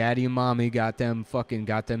 Daddy and mommy got them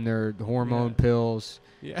their hormone pills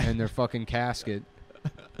and their fucking casket.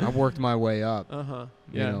 I worked my way up. Uh-huh.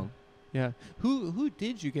 You know. Yeah. Who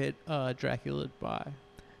did you get Dracula by?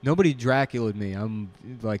 Nobody Dracula'd me. I'm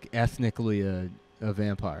like ethnically a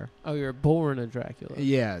vampire. Oh, you were born a Dracula.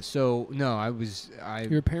 Yeah. So no,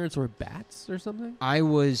 Your parents were bats or something? I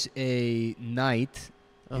was a knight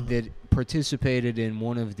that participated in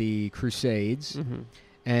one of the Crusades. Mm-hmm.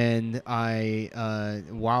 And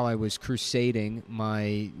while I was crusading,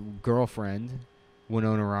 my girlfriend,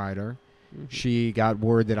 Winona Ryder, she got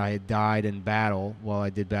word that I had died in battle while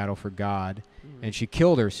I did battle for God, and she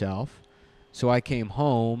killed herself. So I came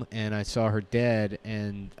home and I saw her dead,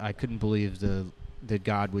 and I couldn't believe that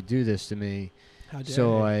God would do this to me.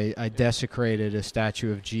 So I desecrated a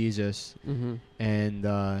statue of Jesus, and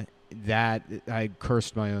that I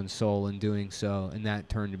cursed my own soul in doing so, and that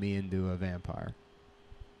turned me into a vampire.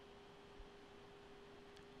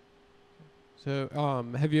 So,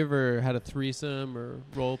 have you ever had a threesome or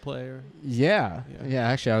role play? Yeah.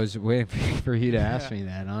 Actually, I was waiting for you to ask me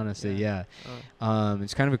that. Honestly, yeah.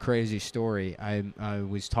 It's kind of a crazy story. I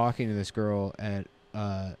was talking to this girl at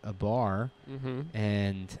a bar,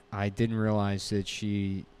 and I didn't realize that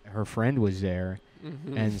her friend was there,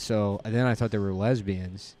 and so then I thought they were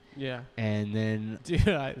lesbians. Yeah. And then, dude,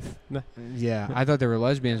 I thought they were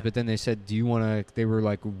lesbians, but then they said, "Do you want to?" They were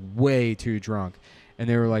like way too drunk. And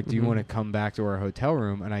they were like, "Do you want to come back to our hotel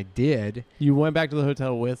room?" And I did. You went back to the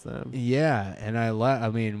hotel with them. Yeah, and I left. I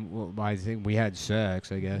mean, I think we had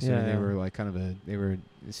sex, I guess. Yeah. And they were like it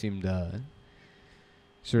seemed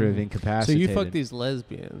sort of So incapacitated. you fuck these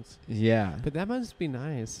lesbians. Yeah. But that must be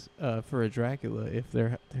nice for a Dracula if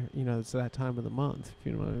they're it's that time of the month. If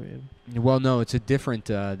you know what I mean. Well, no, it's a different.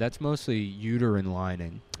 That's mostly uterine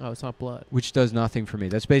lining. Oh, it's not blood. Which does nothing for me.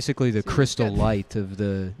 That's basically the crystal light of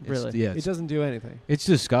the. Really? Yeah. It doesn't do anything. It's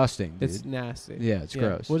disgusting. Dude. It's nasty. Yeah, it's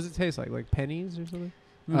gross. What does it taste like? Like pennies or something?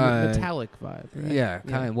 Metallic vibe. Right? Yeah,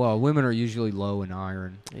 kind of. Well, women are usually low in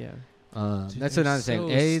iron. Yeah. Dude, that's another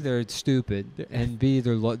thing. A, they're stupid, and B,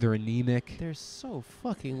 they're anemic. They're so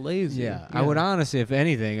fucking lazy. Yeah. I would honestly, if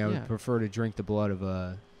anything, I would prefer to drink the blood of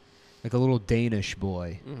a little Danish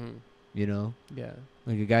boy. Mm-hmm. You know? Yeah.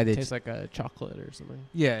 Like a guy that tastes like a chocolate or something.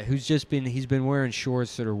 Yeah, he's been wearing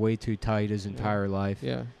shorts that are way too tight his entire life.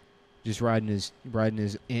 Yeah. Just riding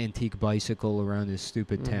his antique bicycle around this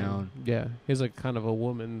stupid town. Yeah, he has like kind of a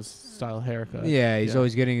woman's style haircut. Yeah, he's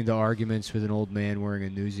always getting into arguments with an old man wearing a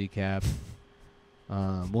newsy cap.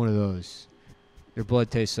 One of those. Their blood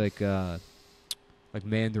tastes like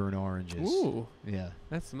mandarin oranges. Ooh, yeah,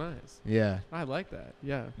 that's nice. Yeah, I like that.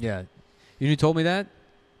 Yeah, yeah. You know who told me that?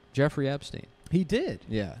 Jeffrey Epstein. He did.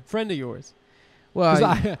 Yeah, friend of yours. Well,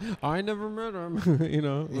 I never met him. You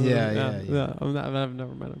know. Yeah. I've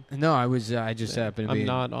never met him. No, I just happened to be. I'm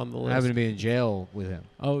not on the list. I happened to be in jail with him.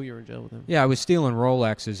 Oh, you were in jail with him. Yeah, I was stealing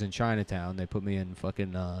Rolexes in Chinatown. They put me in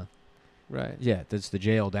fucking. Right. Yeah, that's the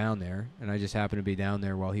jail down there, and I just happened to be down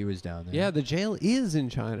there while he was down there. Yeah, the jail is in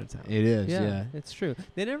Chinatown. It is. Yeah, it's true.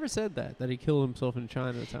 They never said that he killed himself in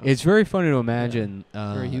Chinatown. It's very funny to imagine.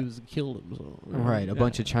 Or he was killed himself. Right, a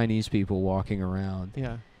bunch of Chinese people walking around.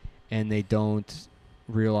 Yeah. And they don't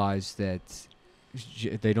realize that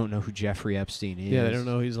they don't know who Jeffrey Epstein is. Yeah, they don't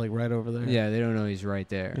know he's like right over there. Yeah, they don't know he's right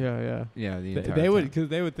there. Yeah. Yeah, they would, because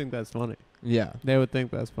they would think that's funny. Yeah, they would think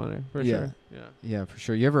that's funny for sure. Yeah, for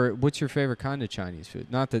sure. What's your favorite kind of Chinese food?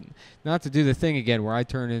 Not to do the thing again where I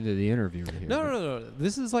turn into the interviewer here. No.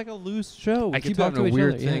 This is like a loose show. I keep having a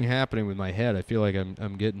weird thing happening with my head. I feel like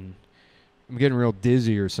I'm getting real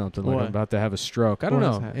dizzy or something. Like I'm about to have a stroke. I don't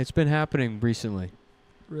know. It's been happening recently.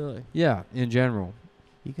 Really? Yeah, in general.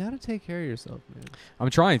 You got to take care of yourself, man. I'm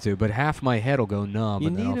trying to, but half my head will go numb,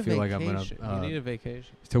 and then I'll feel like I'm gonna. You need a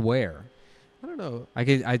vacation. To where? I don't know. I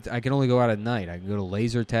can only go out at night. I can go to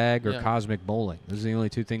laser tag or cosmic bowling. Those are the only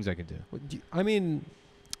two things I can do. I mean,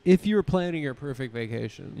 if you were planning your perfect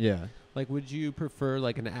vacation, yeah. Like, would you prefer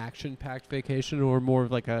like an action-packed vacation or more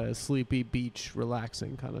of like a sleepy beach,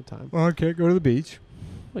 relaxing kind of time? Well, I can't go to the beach.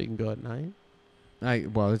 Well, you can go at night.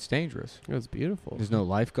 Well, it's dangerous. It's beautiful. There's no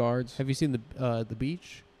lifeguards. Have you seen the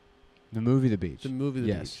beach? The movie The Beach. The movie The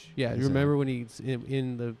yes. Beach. Yeah. You remember when he's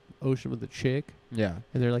in the ocean with the chick? Yeah.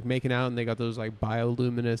 And they're like making out, and they got those like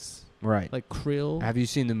bioluminescent, right, like krill. Have you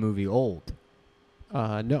seen the movie Old?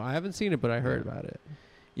 No, I haven't seen it, but I heard about it.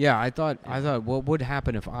 Yeah, I thought what would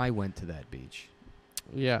happen if I went to that beach?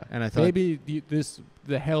 Yeah, and I thought maybe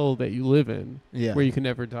the hell that you live in, where you can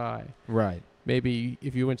never die. Right. Maybe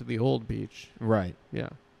if you went to the old beach. Right. Yeah.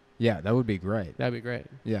 Yeah, that would be great. That'd be great.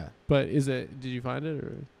 Yeah. But did you find it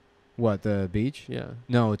or? What, the beach? Yeah.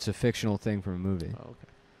 No, it's a fictional thing from a movie. Oh, okay.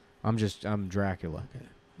 I'm Dracula. Okay.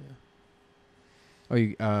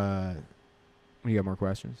 Yeah. Oh, you got more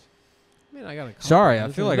questions? I mean, I got a. Sorry,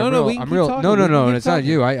 I feel like I'm real. No, and it's not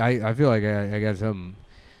you. I feel like I got something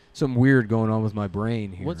weird going on with my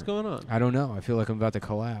brain here. What's going on? I don't know. I feel like I'm about to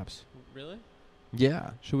collapse. Really?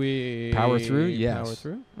 Yeah. Should we power through? Yes. Power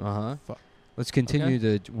through? Fuck. Let's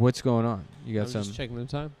continue what's going on. You got some? Just checking the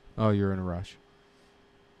time. Oh, you're in a rush.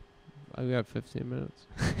 I've got 15 minutes.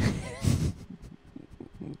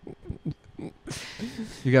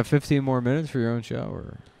 You got 15 more minutes for your own show,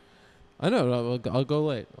 or? I know. I'll go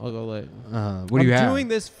late. What do you have? I'm doing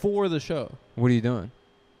this for the show. What are you doing?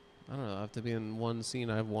 I don't know. I have to be in one scene.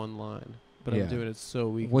 I have one line, but I'm doing it so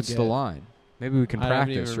we can What's the line? Maybe we can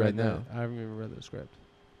practice right now. I haven't even read the script.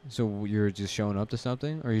 So you're just showing up to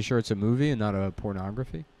something? Are you sure it's a movie and not a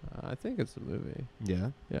pornography? I think it's a movie. Yeah?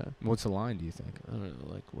 Yeah. What's the line, do you think? I don't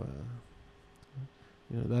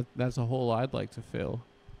know, that's a hole I'd like to fill.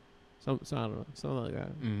 I don't know, something like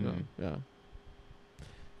that. Mm-hmm. Yeah.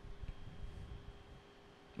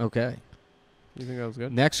 Okay. You think that was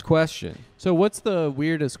good? Next question. So what's the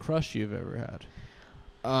weirdest crush you've ever had?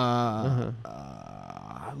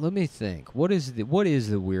 Let me think. What is the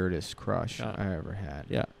weirdest crush I ever had?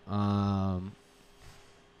 Yeah.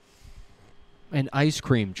 An ice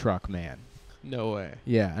cream truck man. No way.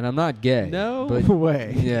 Yeah, and I'm not gay. No but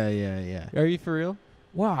way. Yeah. Are you for real?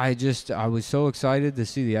 Well, I was so excited to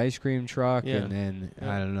see the ice cream truck, Yeah. and then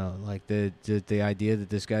I don't know, like the idea that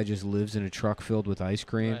this guy just lives in a truck filled with ice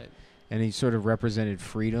cream, Right. and he sort of represented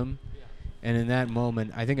freedom. And in that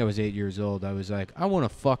moment, I think I was 8 years old. I was like, I want to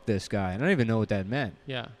fuck this guy, and I don't even know what that meant.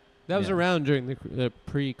 Yeah. That was around during the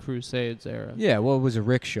pre-Crusades era. Yeah, well, it was a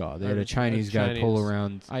rickshaw. They had a Chinese guy pull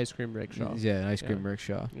around. Ice cream rickshaw. Yeah, an ice cream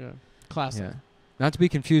rickshaw. Yeah. Classic. Yeah. Not to be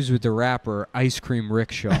confused with the rapper Ice Cream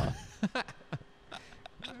Rickshaw.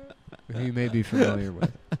 Who you may be familiar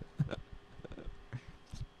with.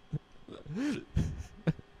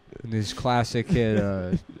 And his classic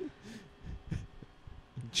hit,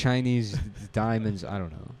 Chinese Diamonds, I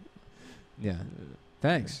don't know. Yeah.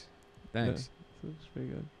 Thanks. That's pretty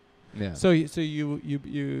good. Yeah. So you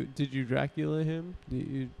did you Dracula him?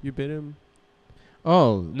 You bit him?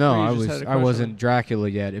 Oh no, I wasn't on Dracula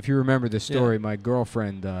yet. If you remember the story, my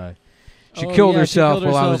girlfriend she Oh, killed yeah, herself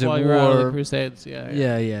while I was at you were out of the war. Crusades.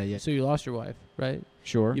 Yeah. So you lost your wife, right?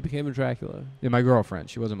 Sure. You became a Dracula. Yeah, my girlfriend.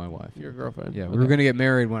 She wasn't my wife. Your girlfriend. Yeah, Okay. we were gonna get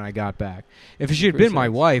married when I got back. If she had been my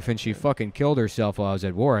wife and she fucking killed herself while I was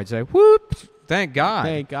at war, I'd say, "Whoop! Thank God.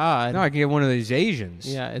 Thank God. Now I can get one of these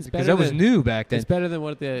Asians." Yeah, it's because better that was than- new back then. It's better than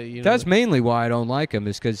what the That's mainly why I don't like him,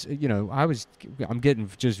 is because I'm getting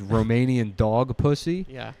just Romanian dog pussy.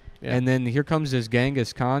 Yeah. And then here comes this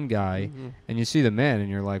Genghis Khan guy, Mhm. and you see the men, and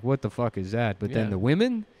you're like, "What the fuck is that?" But Yeah. then the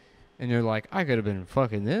women, and you're like, "I could have been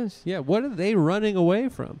fucking this." Yeah, what are they running away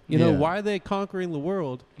from? You know, Yeah. why are they conquering the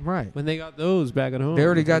world? Right. When they got those back at home. They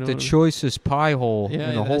already you got know the what I mean? choicest pie hole in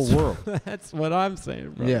the whole that's- world. That's what I'm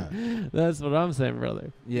saying, brother. Yeah. That's what I'm saying,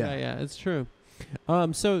 brother. Yeah. Yeah, it's true.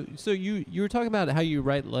 So you were talking about how you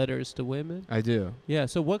write letters to women? I do. Yeah,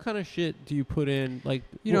 so what kind of shit do you put in? Like,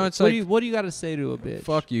 You know, wh- it's what like- do you, what do you got to say to a bitch?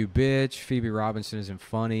 Fuck you, bitch. Phoebe Robinson isn't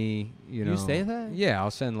funny. You know. You say that? Yeah, I'll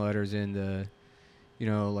send letters into,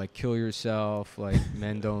 like kill yourself. Like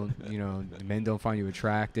men don't find you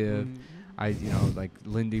attractive. Like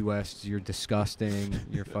Lindy West, you're disgusting.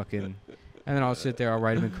 You're fucking. And then I'll sit there. I'll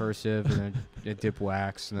write them in cursive and then I dip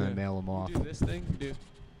wax and then I mail them off. You do this thing? You do.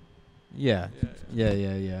 Yeah.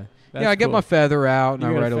 That's Yeah, I get cool. my feather out and You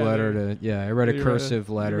I got a write a letter feather. to. Yeah, I write a You cursive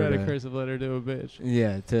letter. You write to, a cursive letter to a bitch.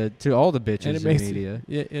 Yeah, to all the bitches And it in makes media.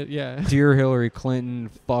 Yeah. Dear Hillary Clinton,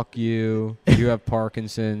 fuck you. You have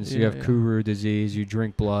Parkinson's. You Yeah, have yeah. Kuru disease. You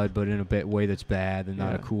drink blood, but in a way that's bad and not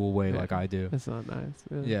a Yeah. cool way Yeah. like I do. That's not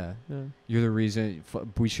nice. Yeah. Yeah. You're the reason.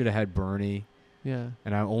 We should have had Bernie. Yeah.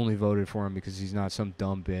 And I only voted for him because he's not some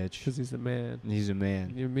dumb bitch. Because he's a man. He's a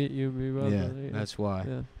man. You and me both. Yeah, brother, that's why.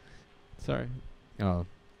 Yeah. Sorry. Oh.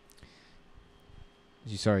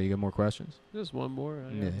 Sorry, you got more questions? Just one more.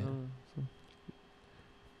 Yeah.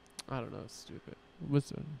 I don't know. It's stupid.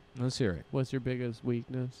 Let's hear it. What's your biggest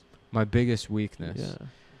weakness? My biggest weakness.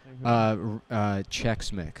 Yeah.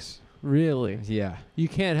 Chex Mix. Really? Yeah. You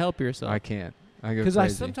can't help yourself. I can't. I go Because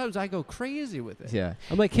crazy. sometimes I go crazy with it. Yeah.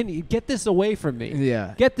 I'm like, can you get this away from me?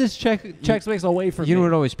 Yeah. Get this Chex Mix away from me. You know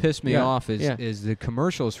what always pissed me Yeah. off is Yeah. is the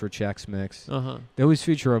commercials for Chex Mix. Uh-huh. They always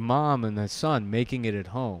feature a mom and a son making it at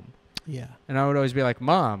home. Yeah. And I would always be like,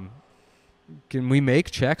 "Mom, can we make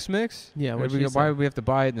Chex Mix? Yeah, what'd Why she say? would we have to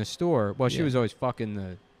buy it in the store?" Well, she Yeah. was always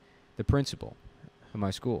fucking the principal of my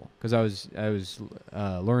school because I was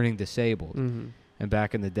learning disabled. Mhm. And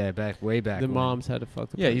back in the day, way back The when, moms had to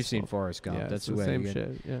fuck the Yeah, you've principal. seen Forrest Gump. Yeah, That's it's the the way. same you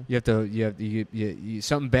shit, yeah. You have to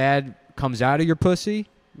something bad comes out of your pussy.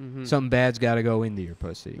 Mhm. Something bad's got to go into your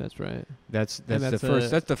pussy. That's right. That's And that's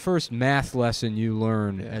the first math lesson you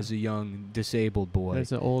learn Yeah. as a young disabled boy.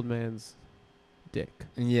 That's an old man's dick.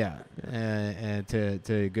 Yeah, and to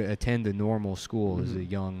attend a normal school as a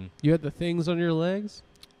Mhm. young. You had the things on your legs?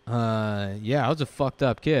 Yeah, I was a fucked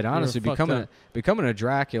up kid. were Honestly, fucked becoming up. becoming a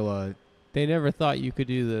Dracula. They never thought you could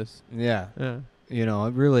do this. Yeah, Yeah.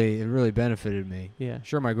 it really benefited me. Yeah.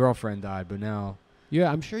 Sure, my girlfriend died, but now. Yeah,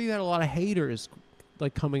 I'm sure you had a lot of haters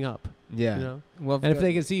like coming up. Yeah. You know? Well, and if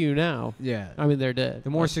they can see you now, yeah, I mean they're dead. The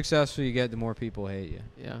more But- successful you get, the more people hate you.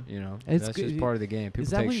 Yeah. That's good- just part of the game. Is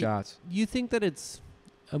People that take what shots. You think that it's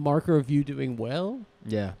a marker of you doing well?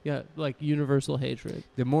 Yeah. Yeah, like universal hatred.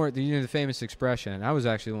 The famous expression, and I was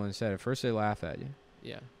actually the one that said it. First they laugh at you.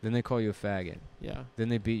 Yeah. Then they call you a faggot. Yeah. Then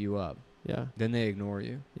they beat you up. Yeah. Then they ignore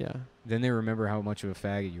you. Yeah. Then they remember how much of a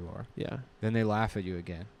faggot you are. Yeah. Then they laugh at you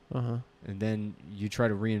again. Uh-huh. And then you try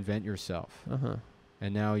to reinvent yourself. Uh-huh.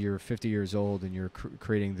 And now you're 50 years old and you're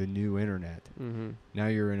creating the new internet. Mhm. Now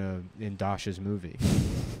you're in Dasha's movie.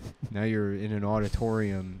 Now you're in an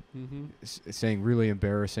auditorium saying really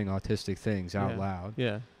embarrassing autistic things out loud.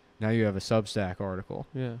 Yeah. Now you have a Substack article.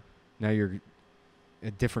 Yeah. Now you're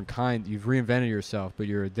a different kind. You've reinvented yourself, but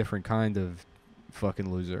you're a different kind of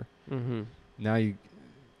fucking loser. Mhm. Now you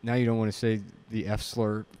don't want to say the F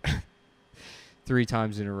slur 3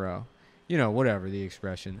 times in a row. You know, whatever the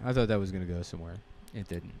expression. I thought that was going to go somewhere. It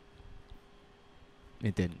didn't. Yeah. Yeah. Yeah.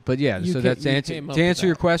 It didn't. But yeah, You so ca- that's you answer. came up To with answer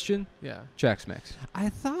your that. question, Yeah. Chex Mix. I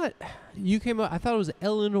thought you came up. I thought it was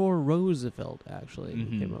Eleanor Roosevelt actually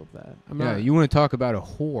who came up with that. I'm Yeah, not you want to talk about a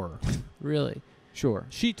whore? really. Sure.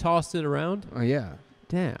 She tossed it around. Oh yeah.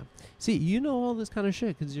 Damn. See, you know all this kind of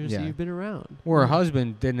shit because Yeah. you've been around. Well, her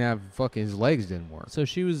husband didn't have fucking his legs didn't work. So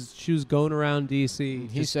she was going around D.C.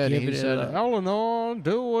 He just said, giving it up. Eleanor,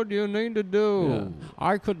 do what you need to do. Yeah.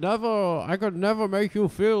 I could never make you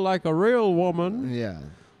feel like a real woman. Yeah.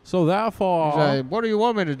 So therefore, He's like, what do you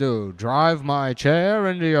want me to do? Drive my chair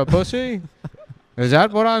into your pussy? Is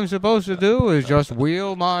that what I'm supposed to do? Is just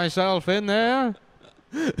wheel myself in there?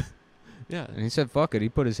 yeah. And he said, fuck it. He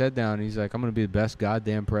put his head down. And he's like, I'm going to be the best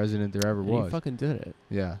goddamn president there ever And was. he fucking did it.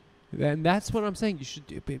 Yeah. And that's what I'm saying. You should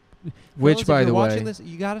do. Which, Fellas, by if the you're way, watching this,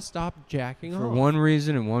 you got to stop jacking for off. one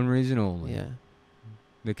reason and one reason only. Yeah.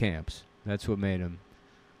 The camps. That's what made him.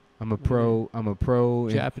 I'm a pro.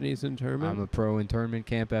 Japanese internment. I'm a pro internment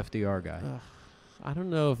camp FDR guy. Ugh, I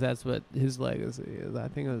don't know if that's what his legacy is. I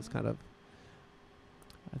think it's kind of.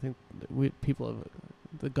 I think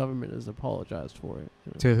the government has apologized for it.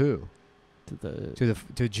 You know? To who?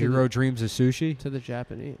 To Jiro Dreams of Sushi? To the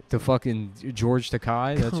Japanese. To fucking George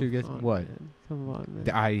Takai? That's who gets what? Man. Come on,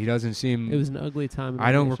 man. He doesn't seem. It was an ugly time. In I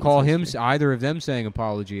our don't nation's recall history. either of them saying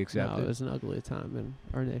apology accepted. No, it was an ugly time in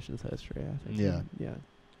our nation's history. I think. Yeah. Yeah.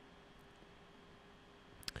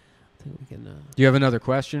 I think we can. Do you have another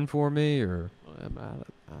question for me, or I'm out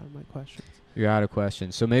of my questions. you're out of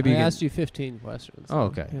questions? So maybe I you can, asked you 15 questions. Oh,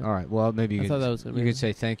 okay. Yeah. All right. Well, maybe you I could, thought that was gonna you be- could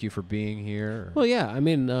say thank you for being here. or- Well, yeah. I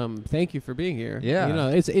mean, thank you for being here. Yeah. You know,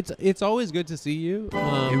 it's always good to see you.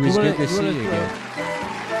 It was good to see you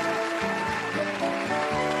again.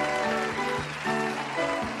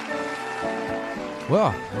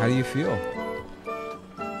 Well, how do you feel?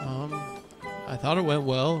 I thought it went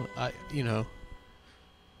well. I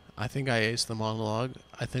think I aced the monologue.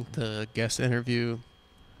 I think the guest interview,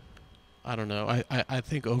 I don't know. I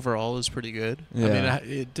think overall is pretty good. Yeah. I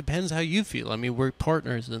mean, it depends how you feel. I mean, we're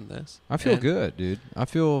partners in this. I feel And- good, dude. I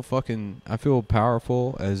feel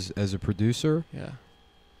powerful as a producer. Yeah.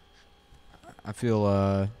 I feel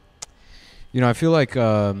I feel like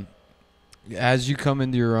as you come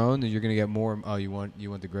into your own, you're gonna get more. Oh, you want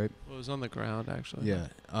the grape? Well, it was on the ground actually.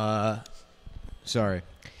 Yeah. Sorry.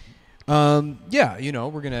 Yeah,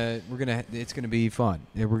 we're gonna it's gonna be fun.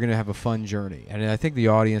 Yeah, we're gonna have a fun journey, and I think the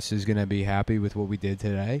audience is gonna be happy with what we did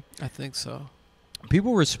today. I think so.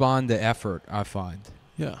 People respond to effort, I find.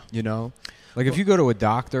 Yeah. Like if you go to a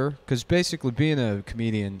doctor, because basically being a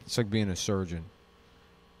comedian, it's like being a surgeon.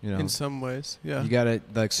 In some ways, yeah. You gotta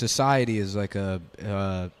like society is like a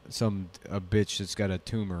bitch that's got a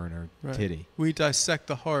tumor in her Right. titty. We dissect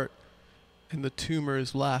the heart, and the tumor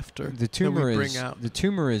is laughter. The tumor that we is bring out. the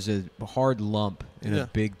tumor is a hard lump in Yeah. a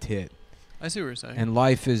big tit. I see what you're saying. And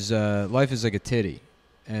life is like a titty,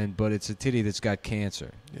 but it's a titty that's got cancer.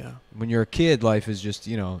 Yeah. When you're a kid, life is just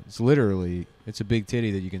it's a big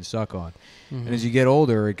titty that you can suck on, Mhm. and as you get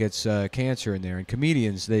older, it gets cancer in there. And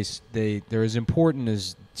comedians, they're as important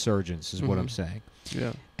as surgeons, is what I'm Mhm. saying.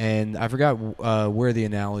 Yeah. And I forgot where the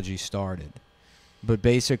analogy started, but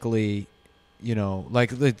basically,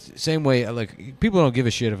 like the same way, like people don't give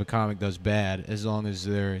a shit if a comic does bad as long as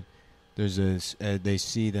they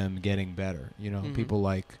see them getting better. Mhm. People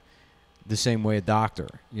like the same way a doctor.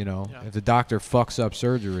 If the doctor fucks up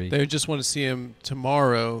surgery, They just want to see him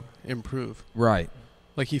tomorrow improve. right?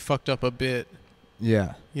 Like he fucked up a bit.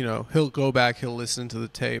 Yeah. He'll go back, he'll listen to the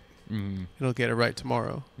tape, Mhm. he'll get it right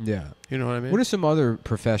tomorrow. Yeah. You know what I mean? What are some other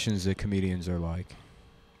professions that comedians are like?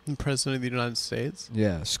 The President of the United States.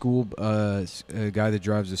 Yeah, a guy that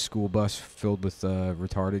drives a school bus filled with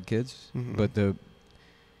retarded kids. Mhm. But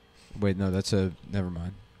never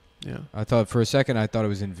mind. Yeah. I thought for a second it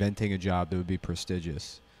was inventing a job that would be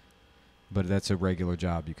prestigious, but that's a regular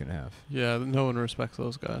job you can have. Yeah, no one respects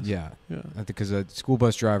those guys. Yeah, Yeah. I think because a school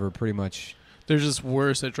bus driver pretty much They're just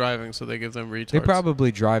worse at driving, so they give them retards. they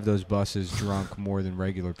probably drive those buses drunk more than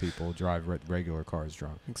regular people drive regular cars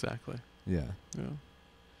drunk. Exactly. Yeah. Yeah.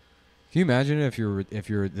 Can you imagine if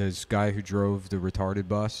you're this guy who drove the retarded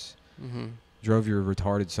bus, Mhm. drove your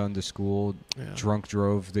retarded son to school, Yeah. drunk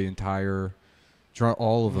drove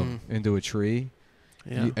all of them into a tree?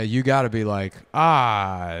 Yeah. You got to be like,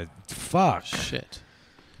 fuck, Shit.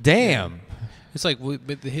 damn. It's like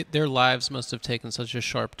their lives must have taken such a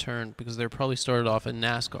sharp turn because they probably started off in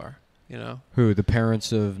NASCAR. Who, the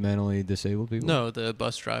parents of mentally disabled people? No, the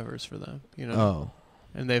bus drivers for them. Oh.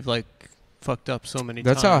 And they've fucked up so many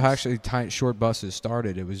That's times. how actually short buses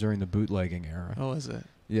started. It was during the bootlegging era. Oh, is it?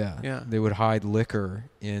 Yeah. Yeah. They would hide liquor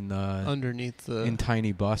in Underneath the in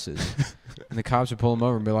tiny buses. And the cops would pull them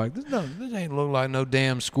over and be like, this ain't look like no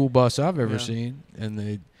damn school bus I've ever seen. And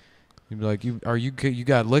you'd be like, you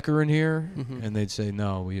got liquor in here? Mm-hmm. And they'd say,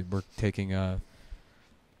 no, we're taking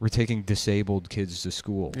disabled kids to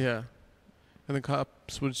school. Yeah. And the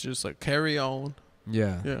cops would just like carry on.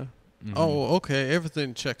 Yeah. Yeah. Mm-hmm. Oh, okay.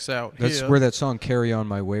 Everything checks out. That's where that song "Carry On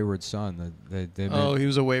My Wayward Son." They he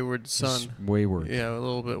was a wayward son. Wayward. Yeah, a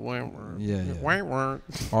little bit wayward. Yeah. Wayward.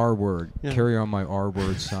 R word. Yeah. "Carry On My R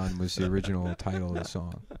Word Son" was the original title of the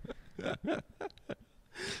song.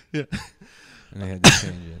 Yeah. And they had to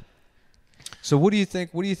change it. So what do you think?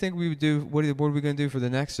 What do you think we would do? What are we going to do for the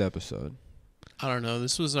next episode? I don't know.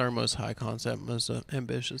 This was our most high concept, most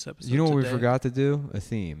ambitious episode. You know what today. we forgot to do? A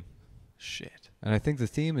theme. Shit. And I think the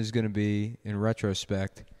theme is going to be, in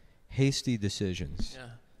retrospect, hasty decisions. Yeah.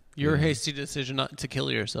 Your hasty decision not to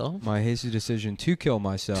kill yourself. My hasty decision to kill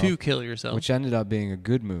myself. To kill yourself. Which ended up being a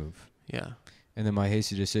good move. Yeah. And then my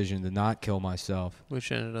hasty decision to not kill myself.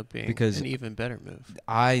 Which ended up being an even better move.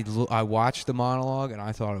 I watched the monologue and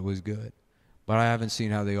I thought it was good. But I haven't seen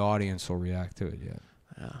how the audience will react to it yet.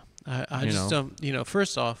 Yeah. I just don't,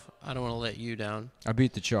 first off, I don't want to let you down. I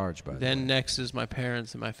beat the charge, by the way. Then next is my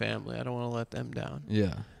parents and my family. I don't want to let them down.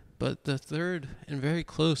 Yeah. But the third, and very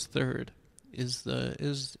close third, is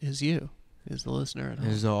you, is the listener at home.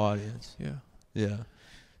 Is the audience. Yeah. Yeah.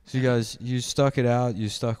 So you guys, you stuck it out. You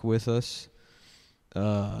stuck with us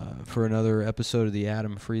for another episode of the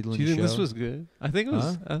Adam Friedland Show. Do you think this was good? I think it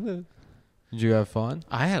was. Did you have fun?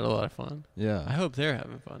 I had a lot of fun. Yeah. I hope they're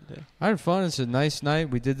having fun, too. I had fun. It's a nice night.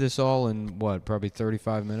 We did this all in, probably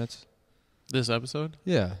 35 minutes? This episode?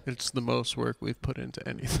 Yeah. It's the most work we've put into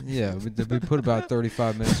anything. Yeah, we put about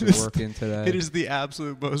 35 minutes of work in today. It is the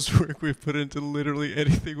absolute most work we've put into literally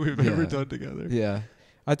anything we've ever done together. Yeah.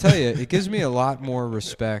 I tell you, it gives me a lot more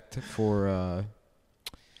respect for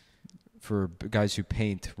guys who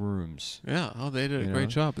paint rooms. Yeah. Oh, they did a great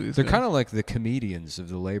job. They're kind of like the comedians of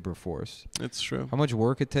the labor force. It's true. How much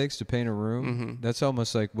work it takes to paint a room, that's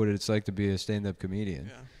almost like what it's like to be a stand-up comedian.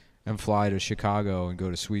 Yeah. And fly to Chicago and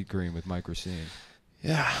go to Sweet Green with Mike Racine.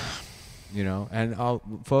 Yeah. And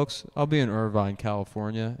I'll be in Irvine,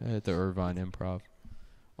 California at the Irvine Improv.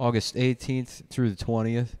 August 18th through the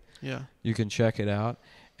 20th. Yeah. You can check it out.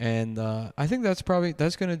 And I think that's going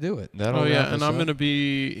to do it. And I'm going to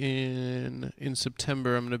be in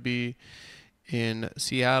September. I'm going to be in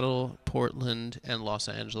Seattle, Portland, and Los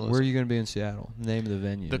Angeles. Where are you going to be in Seattle? Name of the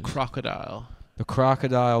venue. The Crocodile. The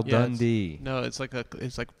Crocodile Dundee. It's like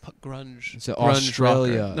grunge. It's an grunge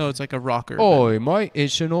Australia. Rocker. No, it's like a rocker. Oh, mate,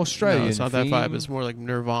 it's an Australian. No, it's not that theme. vibe. It's more like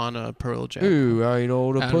Nirvana, Pearl Jam. Ooh, ain't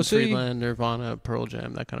all the Adam pussy. Friedland, Nirvana, Pearl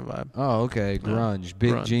Jam, that kind of vibe. Oh, okay. Grunge.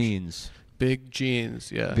 Big grunge. jeans. Big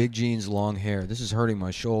jeans, yeah. Big jeans, long hair. This is hurting my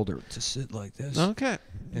shoulder to sit like this. Okay.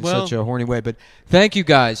 In such a horny way. But thank you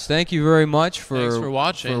guys. Thank you very much Thanks for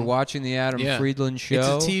watching. For watching the Adam Friedland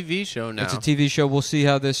Show. It's a TV show now. It's a TV show. We'll see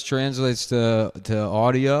how this translates to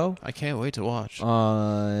audio. I can't wait to watch.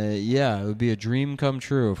 Yeah, it would be a dream come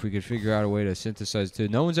true if we could figure out a way to synthesize it.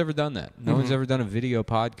 No one's ever done that. No one's ever done a video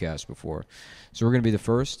podcast before. So we're going to be the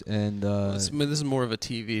first. And this is more of a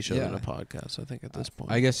TV show than a podcast, I think, at this point.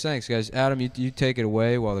 I guess. Thanks, guys. Adam, you take it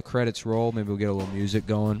away while the credits roll. Maybe we'll get a little music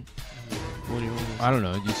going. What do you want? I don't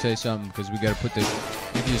know. You say something because we got to put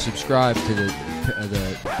if you subscribe to the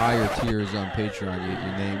higher tiers on Patreon, you get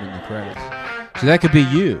your name in the credits. So that could be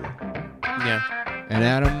you. Yeah. And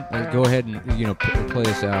Adam, go ahead and play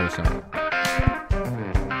us out or something.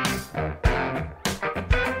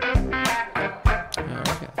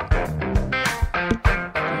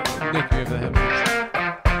 Nick, you have the headphones.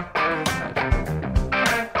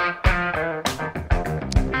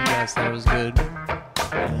 Yes, that was good.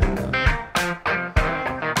 And,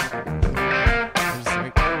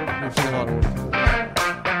 there's a lot of work.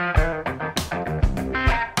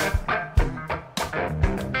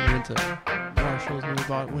 We went to Marshall's and we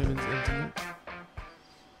bought women's intimate.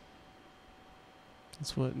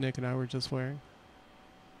 That's what Nick and I were just wearing.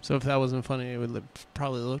 So if that wasn't funny, it would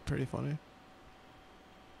probably look pretty funny.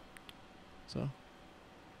 So,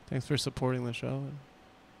 thanks for supporting the show. And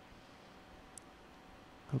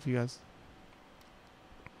hope you guys.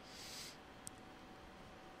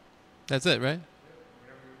 That's it, right?